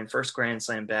getting going, first Grand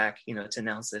Slam back, to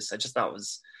announce this, I just thought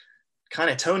was kind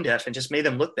of tone deaf and just made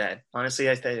them look bad. Honestly,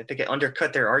 I think it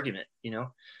undercut their argument,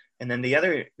 And then the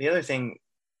other thing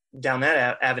down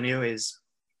that avenue is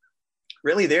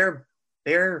really their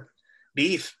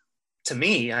beef, to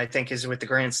me, I think, is with the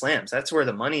Grand Slams. That's where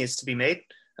the money is to be made,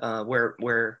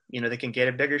 where they can get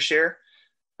a bigger share.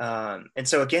 And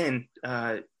so again,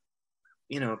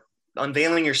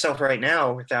 unveiling yourself right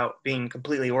now without being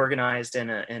completely organized and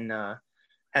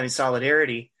having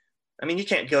solidarity. I mean, you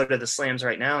can't go to the slams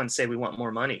right now and say we want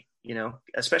more money,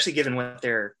 especially given what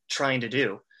they're trying to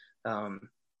do,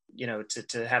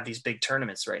 to have these big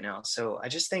tournaments right now. So I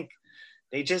just think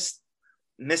they just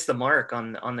missed the mark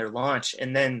on their launch.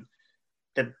 And then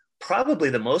probably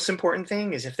the most important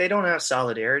thing is if they don't have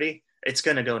solidarity, it's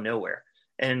going to go nowhere.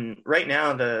 And right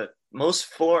now, the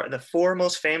four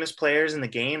most famous players in the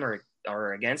game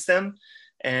are against them.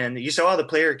 And you saw the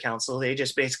player council, they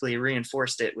just basically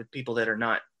reinforced it with people that are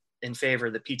not in favor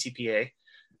of the PTPA.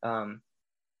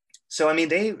 So, I mean,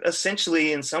 they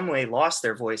essentially in some way lost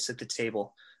their voice at the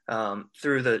table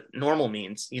through the normal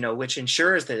means, which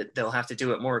ensures that they'll have to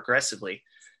do it more aggressively.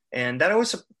 And that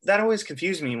always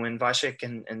confused me when Vasek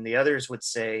and the others would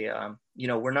say,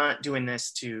 we're not doing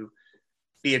this to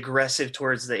be aggressive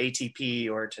towards the ATP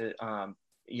or to,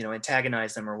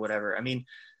 antagonize them or whatever. I mean,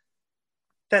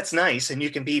 that's nice. And you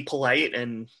can be polite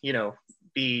and,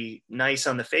 be nice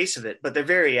on the face of it. But their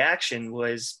very action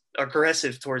was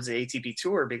aggressive towards the ATP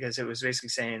tour, because it was basically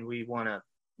saying, we want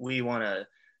to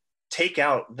take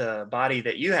out the body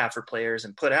that you have for players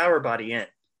and put our body in.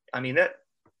 I mean, that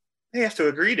they have to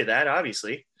agree to that,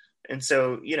 obviously. And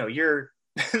so, you're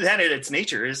that in its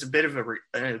nature is a bit of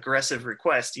an aggressive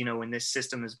request, when this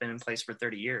system has been in place for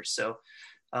 30 years. So,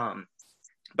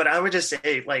 but I would just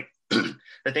say, like, the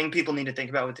thing people need to think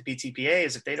about with the PTPA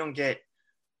is if they don't get,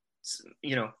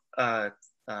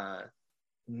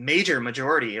 major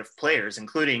majority of players,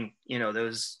 including,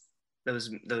 those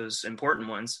important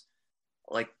ones,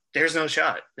 like, there's no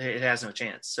shot. It has no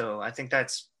chance. So I think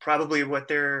that's probably what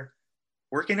they're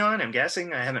working on. I'm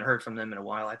guessing. I haven't heard from them in a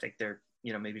while. I think they're,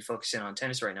 maybe focusing on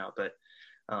tennis right now. But,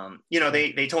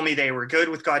 they told me they were good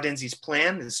with Gaudenzzi's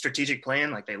plan, the strategic plan.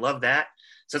 Like, they love that.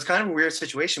 So it's kind of a weird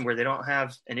situation where they don't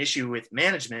have an issue with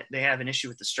management. They have an issue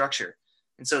with the structure.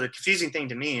 And so the confusing thing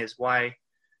to me is, why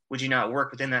would you not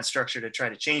work within that structure to try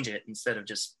to change it instead of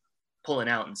just pulling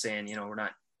out and saying,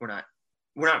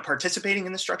 we're not participating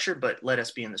in the structure, but let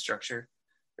us be in the structure.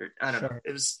 I don't know.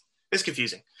 It's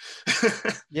confusing.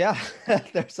 Yeah,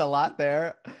 there's a lot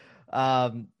there.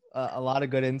 A lot of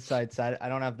good insights. I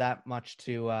don't have that much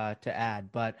to add,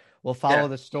 but we'll follow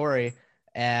the story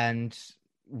and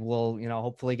we'll,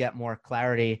 hopefully get more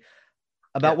clarity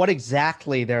about what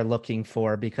exactly they're looking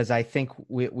for, because I think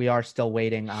we are still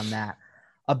waiting on that.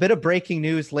 A bit of breaking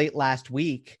news late last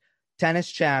week: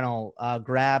 Tennis Channel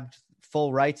grabbed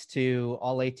full rights to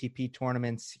all ATP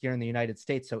tournaments here in the United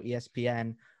States. So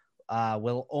ESPN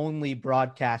will only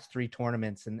broadcast 3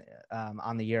 tournaments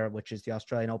on the year, which is the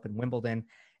Australian Open, Wimbledon,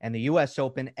 and the US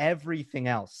Open. Everything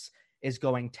else is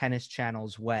going Tennis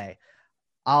Channel's way.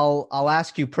 I'll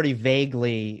ask you pretty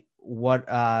vaguely, what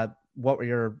were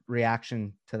your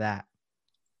reaction to that?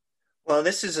 Well,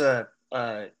 this is a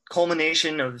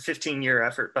culmination of a 15-year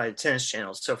effort by the Tennis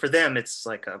Channel. So for them, it's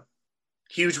like a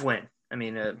huge win. I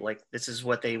mean, this is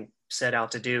what they set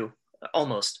out to do,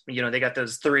 almost. They got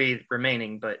those 3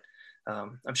 remaining, but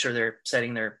I'm sure they're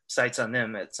setting their sights on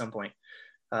them at some point.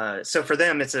 So for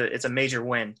them, it's a major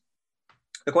win.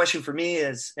 The question for me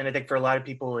is, and I think for a lot of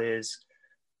people is,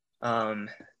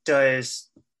 does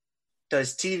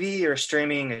TV or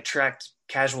streaming attract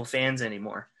casual fans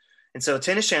anymore. And so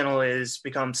Tennis Channel has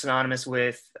become synonymous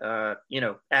with,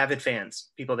 avid fans,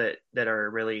 people that are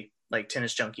really like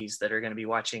tennis junkies that are going to be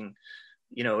watching,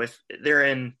 if they're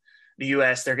in the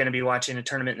US, they're going to be watching a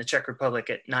tournament in the Czech Republic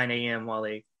at 9 a.m. while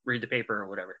they read the paper or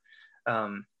whatever.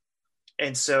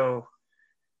 And so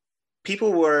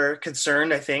people were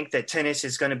concerned, I think, that tennis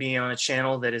is going to be on a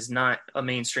channel that is not a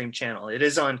mainstream channel. It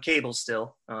is on cable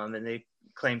still, and they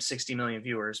claim 60 million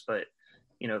viewers, but,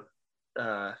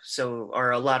 so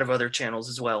are a lot of other channels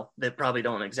as well that probably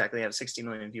don't exactly have 60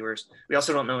 million viewers. We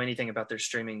also don't know anything about their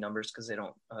streaming numbers because they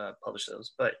don't publish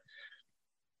those. But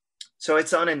so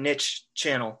it's on a niche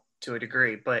channel to a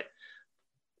degree, but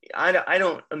I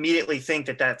don't immediately think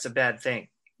that that's a bad thing,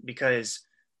 because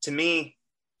to me,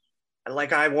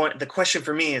 the question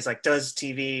for me is like, does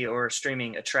TV or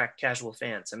streaming attract casual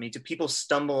fans? I mean, do people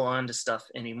stumble onto stuff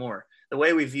anymore? The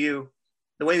way we view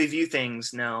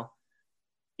things now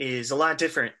is a lot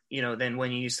different, than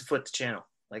when you used to flip the channel.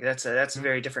 Like that's a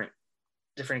very different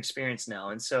experience now.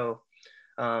 And so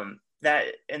that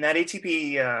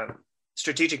ATP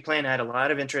strategic plan had a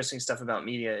lot of interesting stuff about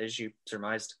media, as you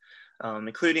surmised,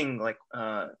 including let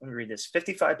me read this: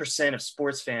 55% of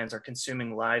sports fans are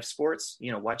consuming live sports,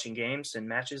 watching games and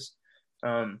matches.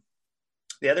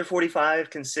 The other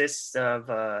 45 consists of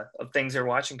things they're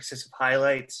watching, consists of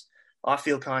highlights,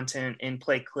 off-field content,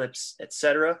 in-play clips,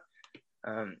 etc.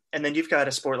 And then you've got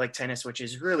a sport like tennis, which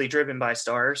is really driven by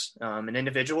stars and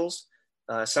individuals,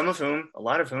 a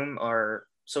lot of whom are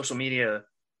social media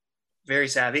very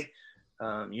savvy,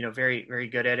 very, very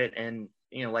good at it. And,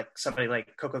 like somebody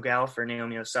like Coco Gauff or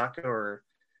Naomi Osaka or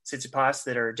Tsitsipas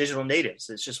that are digital natives.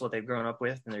 It's just what they've grown up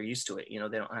with and they're used to it. They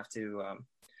don't have to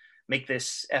make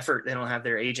this effort. They don't have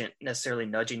their agent necessarily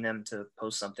nudging them to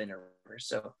post something or whatever.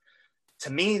 So to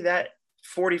me, that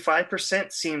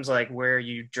 45% seems like where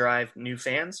you drive new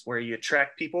fans, where you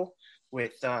attract people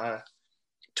with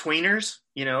tweeners,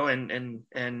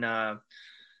 and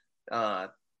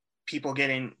people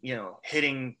getting,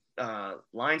 hitting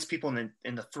lines people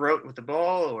in the throat with the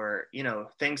ball, or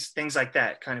things like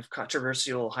that, kind of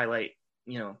controversial highlight,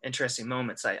 interesting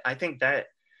moments. I think that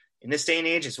in this day and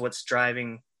age is what's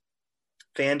driving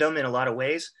fandom in a lot of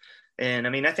ways. And I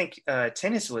mean, I think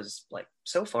tennis was like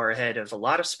so far ahead of a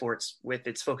lot of sports with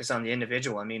its focus on the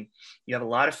individual. I mean, you have a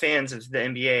lot of fans of the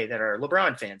NBA that are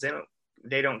LeBron fans.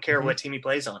 They don't care what team he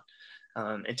plays on.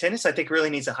 And tennis, I think,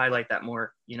 really needs to highlight that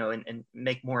more, and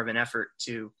make more of an effort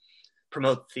to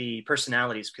promote the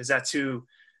personalities, because that's who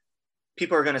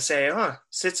people are going to say, oh,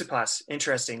 Tsitsipas,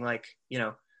 interesting. Like,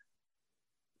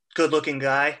 good looking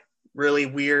guy, really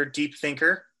weird, deep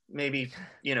thinker, maybe,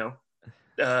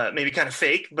 maybe kind of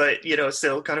fake, but,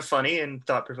 still kind of funny and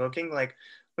thought provoking. Like,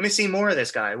 let me see more of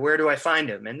this guy. Where do I find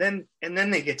him? And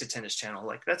then they get to Tennis Channel.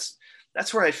 Like that's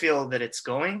where I feel that it's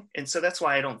going. And so that's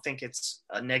why I don't think it's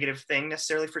a negative thing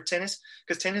necessarily for tennis,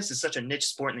 because tennis is such a niche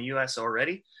sport in the US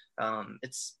already.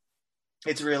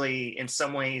 It's really in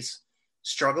some ways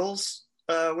struggles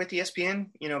with ESPN,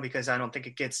 because I don't think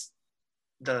it gets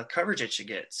the coverage it should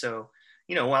get. So,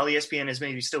 while ESPN is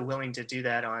maybe still willing to do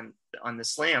that on the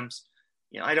slams,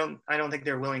 I don't think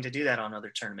they're willing to do that on other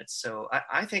tournaments. So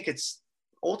I think it's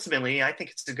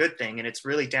a good thing. And it's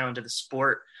really down to the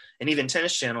sport and even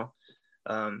Tennis Channel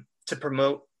to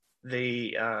promote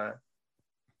the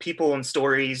people and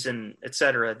stories and et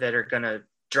cetera that are going to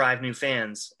drive new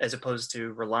fans, as opposed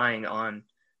to relying on,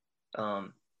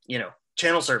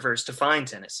 channel surfers to find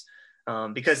tennis.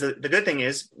 Because the good thing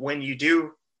is, when you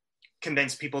do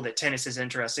convince people that tennis is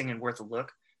interesting and worth a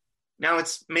look, now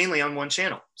it's mainly on one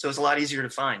channel. So it's a lot easier to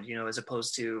find, as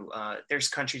opposed to, there's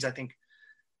countries,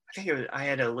 I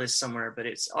had a list somewhere, but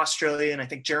it's Australia and I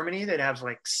think Germany that have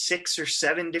like 6 or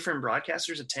 7 different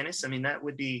broadcasters of tennis. I mean, that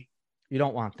would be, you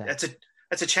don't want that.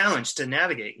 That's a challenge to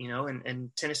navigate,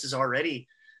 and tennis is already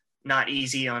not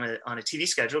easy on a TV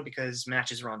schedule, because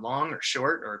matches run long or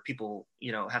short, or people,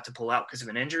 have to pull out because of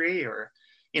an injury, or,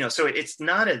 so it's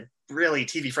not a really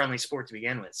TV friendly sport to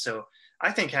begin with. So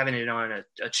I think having it on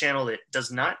a channel that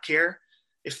does not care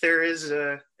if there is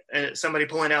somebody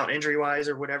pulling out injury wise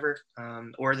or whatever,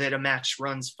 or that a match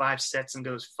runs 5 sets and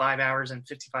goes 5 hours and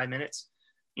 55 minutes,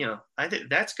 I think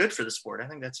that's good for the sport. I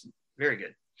think that's very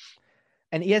good.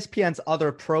 And ESPN's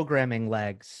other programming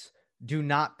legs do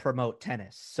not promote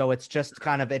tennis. So it's just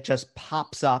it just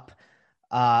pops up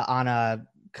on a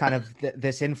kind of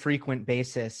this infrequent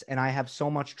basis. And I have so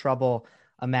much trouble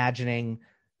imagining,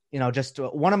 just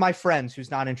one of my friends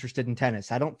who's not interested in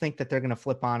tennis. I don't think that they're going to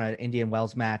flip on an Indian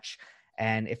Wells match.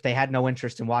 And if they had no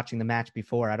interest in watching the match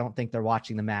before, I don't think they're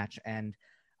watching the match. And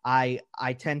I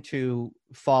tend to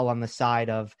fall on the side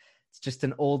of It's just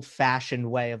an old fashioned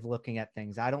way of looking at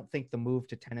things. I don't think the move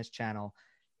to Tennis Channel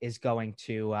is going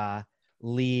to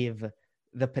leave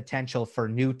the potential for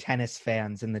new tennis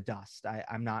fans in the dust.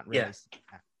 I'm not really. Yeah,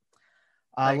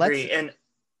 I agree. And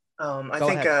I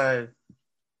think, I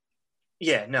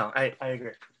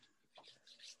agree.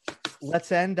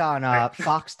 Let's end on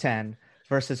Fox 10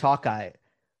 versus Hawkeye.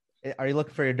 Are you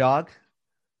looking for your dog?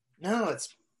 No,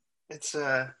 it's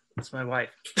my wife.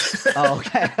 Oh,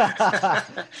 okay.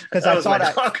 Because I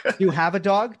thought do you have a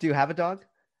dog?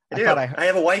 I do. I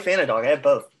have a wife and a dog. I have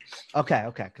both. Okay.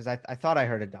 Because I thought I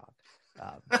heard a dog.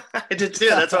 I did too.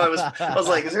 That's why I was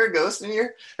like, is there a ghost in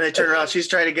here? And I turned around. She's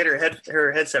trying to get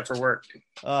her headset for work.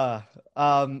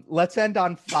 Let's end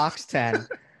on Fox 10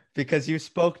 because you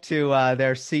spoke to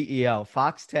their CEO.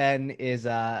 Fox 10 is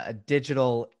a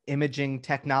digital imaging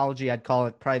technology. I'd call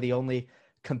it probably the only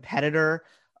competitor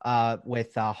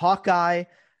with Hawkeye.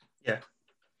 Yeah.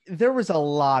 There was a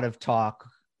lot of talk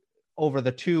over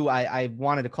the two. I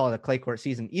wanted to call it a clay court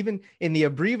season. Even in the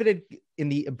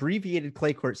abbreviated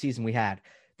clay court season we had,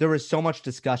 there was so much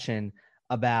discussion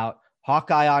about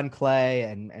Hawkeye on clay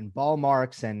and ball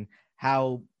marks and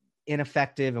how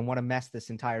ineffective and what a mess this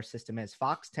entire system is.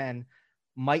 Fox 10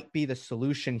 might be the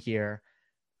solution here.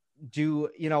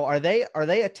 Are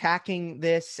they attacking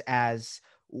this as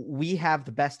we have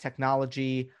the best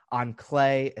technology on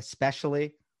clay,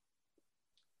 especially?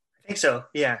 I think so.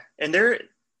 Yeah. And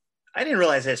I didn't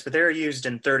realize this, but they're used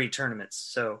in 30 tournaments.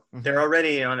 So they're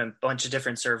already on a bunch of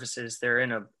different surfaces. They're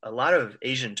in a lot of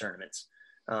Asian tournaments.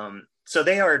 So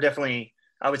they are definitely,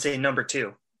 I would say, number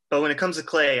 2. But when it comes to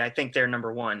clay, I think they're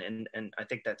number 1. And I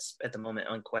think that's at the moment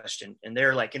unquestioned. And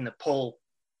they're like in the pole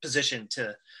position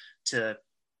to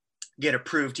get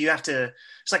approved.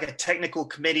 It's like a technical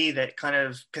committee that kind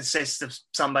of consists of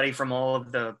somebody from all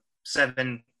of the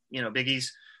 7, biggies.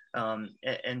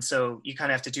 And so you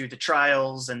kind of have to do the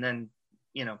trials, and then,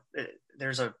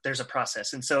 there's a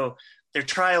process. And so their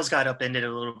trials got upended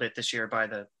this year by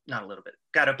the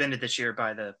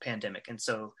pandemic. And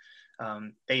so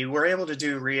they were able to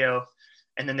do Rio,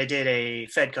 and then they did a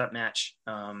Fed Cup match,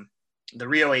 the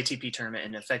Rio ATP tournament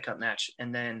and a Fed Cup match.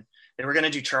 And then they were going to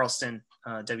do Charleston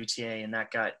WTA, and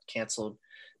that got canceled.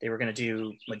 They were going to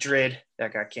do Madrid,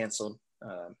 that got canceled.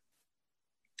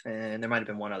 And there might've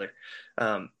been one other.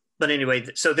 But anyway,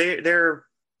 so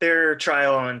their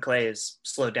trial on clay is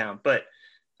slowed down, but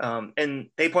and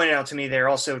they pointed out to me they're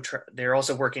also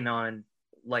working on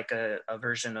like a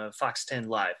version of Fox 10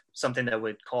 Live, something that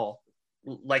would call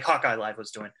like Hawkeye Live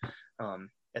was doing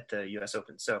at the U.S.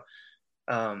 Open. So,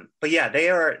 but yeah, they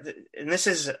are, and this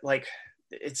is like,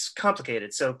 it's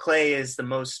complicated. So clay is the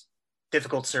most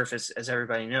difficult surface, as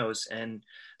everybody knows, and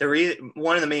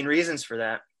one of the main reasons for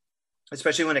that,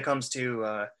 especially when it comes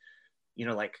to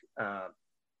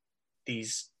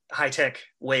these high-tech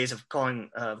ways of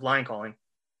line calling,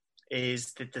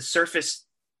 is that the surface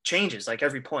changes like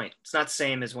every point. It's not the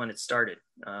same as when it started,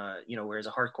 whereas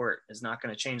a hard court is not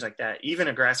going to change like that. Even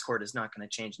a grass court is not going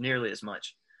to change nearly as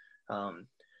much.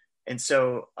 And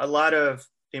so a lot of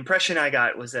the impression I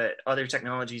got was that other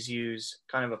technologies use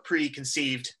kind of a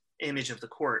preconceived image of the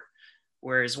court,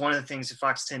 whereas one of the things that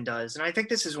Fox 10 does, and I think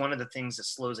this is one of the things that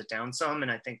slows it down some,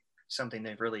 and I think something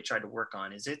they've really tried to work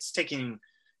on, is it's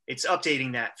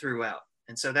updating that throughout.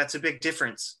 And so that's a big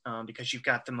difference because you've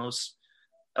got the most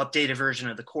updated version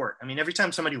of the court. I mean, every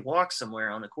time somebody walks somewhere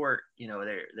on the court,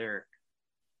 they're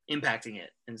impacting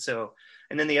it. And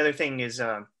then the other thing is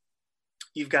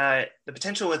you've got the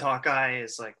potential with Hawkeye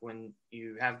is like when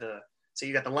you have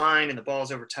you got the line and the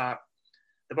ball's over top,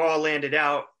 the ball landed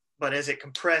out, but as it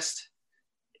compressed,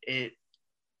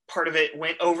 part of it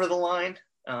went over the line.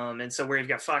 And so where you've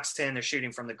got Fox 10, they're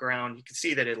shooting from the ground, you can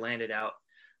see that it landed out.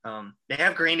 They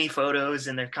have grainy photos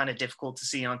and they're kind of difficult to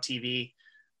see on TV.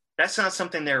 That's not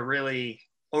something they're really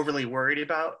overly worried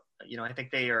about. I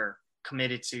think they are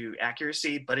committed to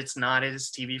accuracy, but it's not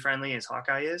as TV friendly as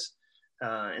Hawkeye is.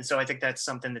 And so I think that's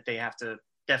something that they have to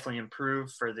definitely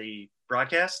improve for the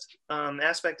broadcast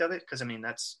aspect of it. Cause I mean,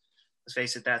 let's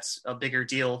face it, that's a bigger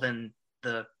deal than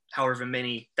the however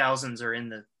many thousands are in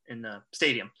the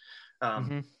stadium.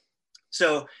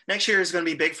 So next year is going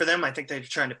to be big for them. I think they're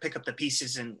trying to pick up the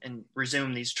pieces and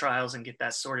resume these trials and get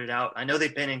that sorted out. I know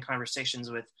they've been in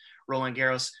conversations with Roland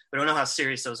Garros, but I don't know how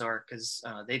serious those are because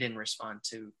they didn't respond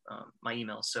to my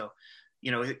emails. So,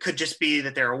 it could just be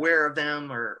that they're aware of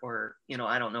them or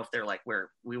I don't know if they're like where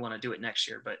we want to do it next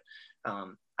year, but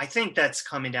I think that's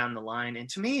coming down the line. And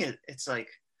to me, it's like,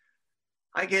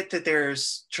 I get that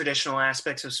there's traditional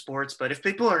aspects of sports, but if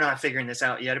people are not figuring this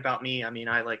out yet about me, I mean,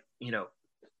 I like,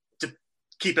 to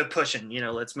keep it pushing,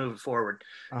 let's move it forward.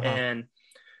 And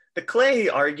the clay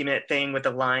argument thing with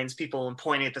the lines, people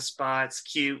pointing at the spots,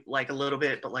 cute, like a little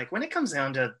bit, but like when it comes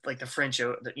down to like the French,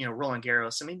 Roland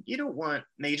Garros, I mean, you don't want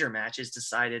major matches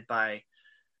decided by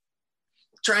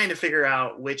trying to figure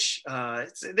out which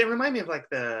they remind me of like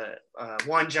the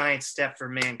one giant step for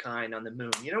mankind on the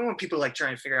moon. You don't want people like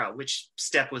trying to figure out which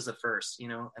step was the first,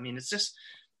 I mean,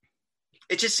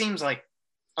 it just seems like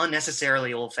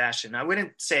unnecessarily old fashioned. I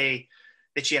wouldn't say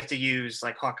that you have to use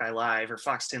like Hawkeye Live or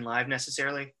Fox 10 Live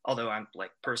necessarily, although I'm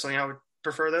like personally I would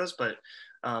prefer those, but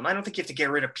I don't think you have to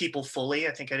get rid of people fully.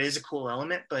 I think it is a cool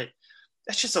element, but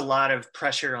that's just a lot of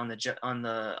pressure on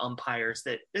the umpires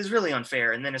that is really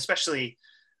unfair. And then especially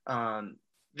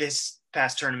this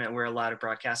past tournament where a lot of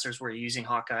broadcasters were using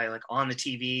Hawkeye like on the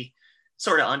TV,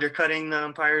 sort of undercutting the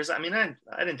umpires. I mean, I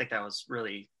didn't think that was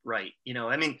really right.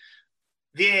 I mean,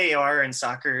 VAR in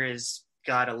soccer has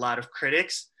got a lot of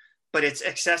critics, but it's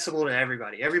accessible to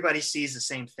everybody. Everybody sees the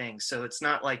same thing. So it's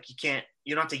not like you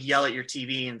don't have to yell at your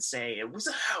TV and say it was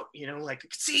out, like you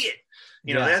can see it,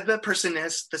 that person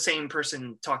has the same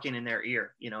person talking in their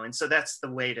ear, and so that's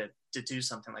the way to do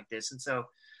something like this. And so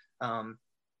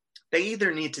they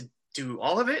either need to do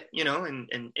all of it,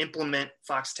 and implement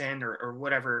Fox 10 or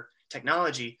whatever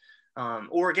technology,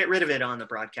 or get rid of it on the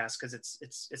broadcast, because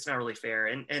it's not really fair.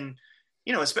 And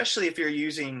especially if you're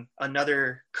using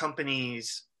another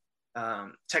company's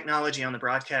technology on the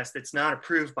broadcast that's not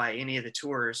approved by any of the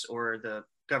tours or the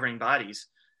governing bodies.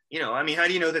 I mean, how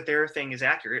do you know that their thing is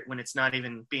accurate when it's not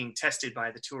even being tested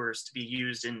by the tours to be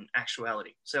used in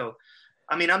actuality? So,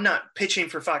 I mean, I'm not pitching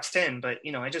for Fox 10, but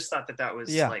I just thought that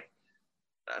was like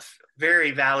a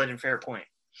very valid and fair point.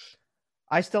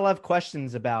 I still have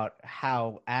questions about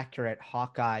how accurate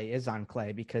Hawkeye is on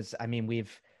clay, because I mean,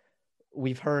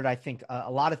 we've heard, I think,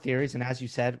 a lot of theories, and as you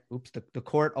said, the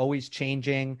court always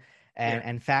changing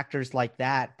and factors like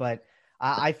that. But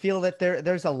I feel that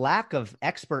there's a lack of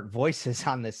expert voices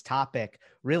on this topic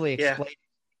really explaining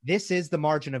this is the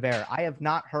margin of error. I have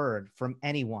not heard from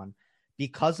anyone,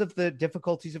 because of the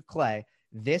difficulties of clay,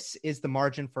 this is the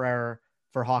margin for error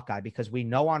for Hawkeye, because we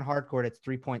know on hard court it's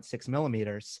 3.6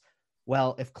 millimeters.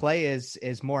 Well, if clay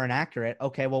is more inaccurate,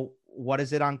 okay, well, what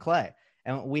is it on clay?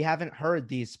 And we haven't heard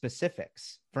these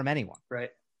specifics from anyone.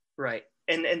 Right.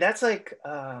 And that's like,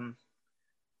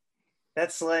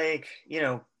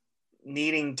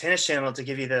 needing Tennis Channel to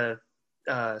give you the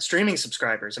streaming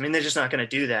subscribers. I mean, they're just not going to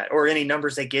do that, or any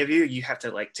numbers they give you, you have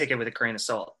to like take it with a grain of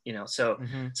salt, So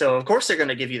of course they're going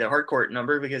to give you the hard court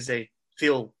number because they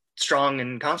feel strong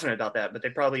and confident about that, but they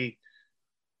probably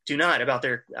do not about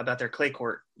their clay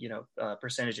court,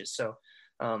 percentages. So,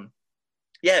 I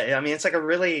mean, it's like a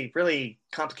really, really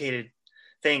complicated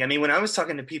thing. I mean, when I was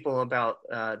talking to people about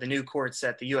the new courts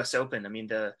at the U.S. Open, I mean,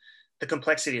 the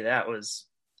complexity of that was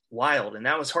wild, and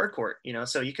that was hard court,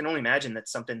 so you can only imagine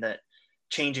that's something that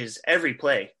changes every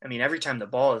play. I mean, every time the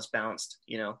ball is bounced,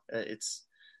 it's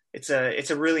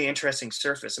a really interesting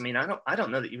surface. I mean, I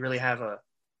don't know that you really have a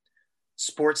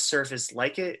sports surface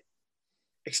like it,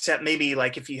 except maybe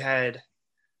like if you had,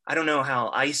 I don't know how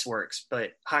ice works,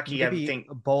 but hockey, maybe I would think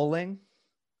bowling.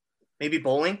 Maybe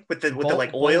bowling with the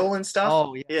like oil and stuff.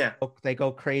 Oh yeah. They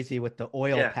go crazy with the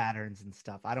oil patterns and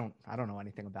stuff. I don't know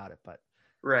anything about it, but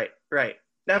right.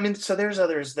 I mean, so there's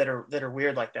others that are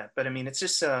weird like that, but I mean, it's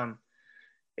just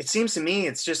it seems to me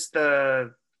it's just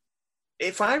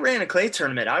if I ran a clay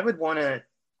tournament, I would want to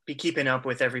be keeping up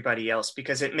with everybody else,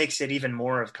 because it makes it even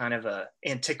more of kind of a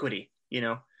antiquity,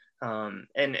 and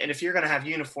if you're going to have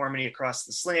uniformity across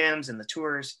the slams and the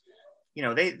tours,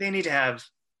 they need to have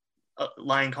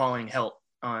line calling help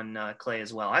on clay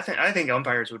as well. I think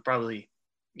umpires would probably,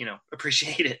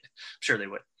 appreciate it. I'm sure they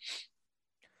would.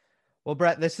 Well,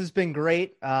 Brett, this has been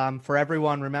great for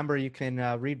everyone. Remember, you can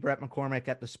read Brett McCormick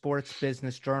at the Sports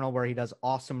Business Journal, where he does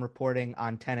awesome reporting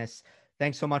on tennis.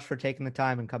 Thanks so much for taking the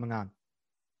time and coming on.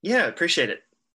 Yeah, appreciate it.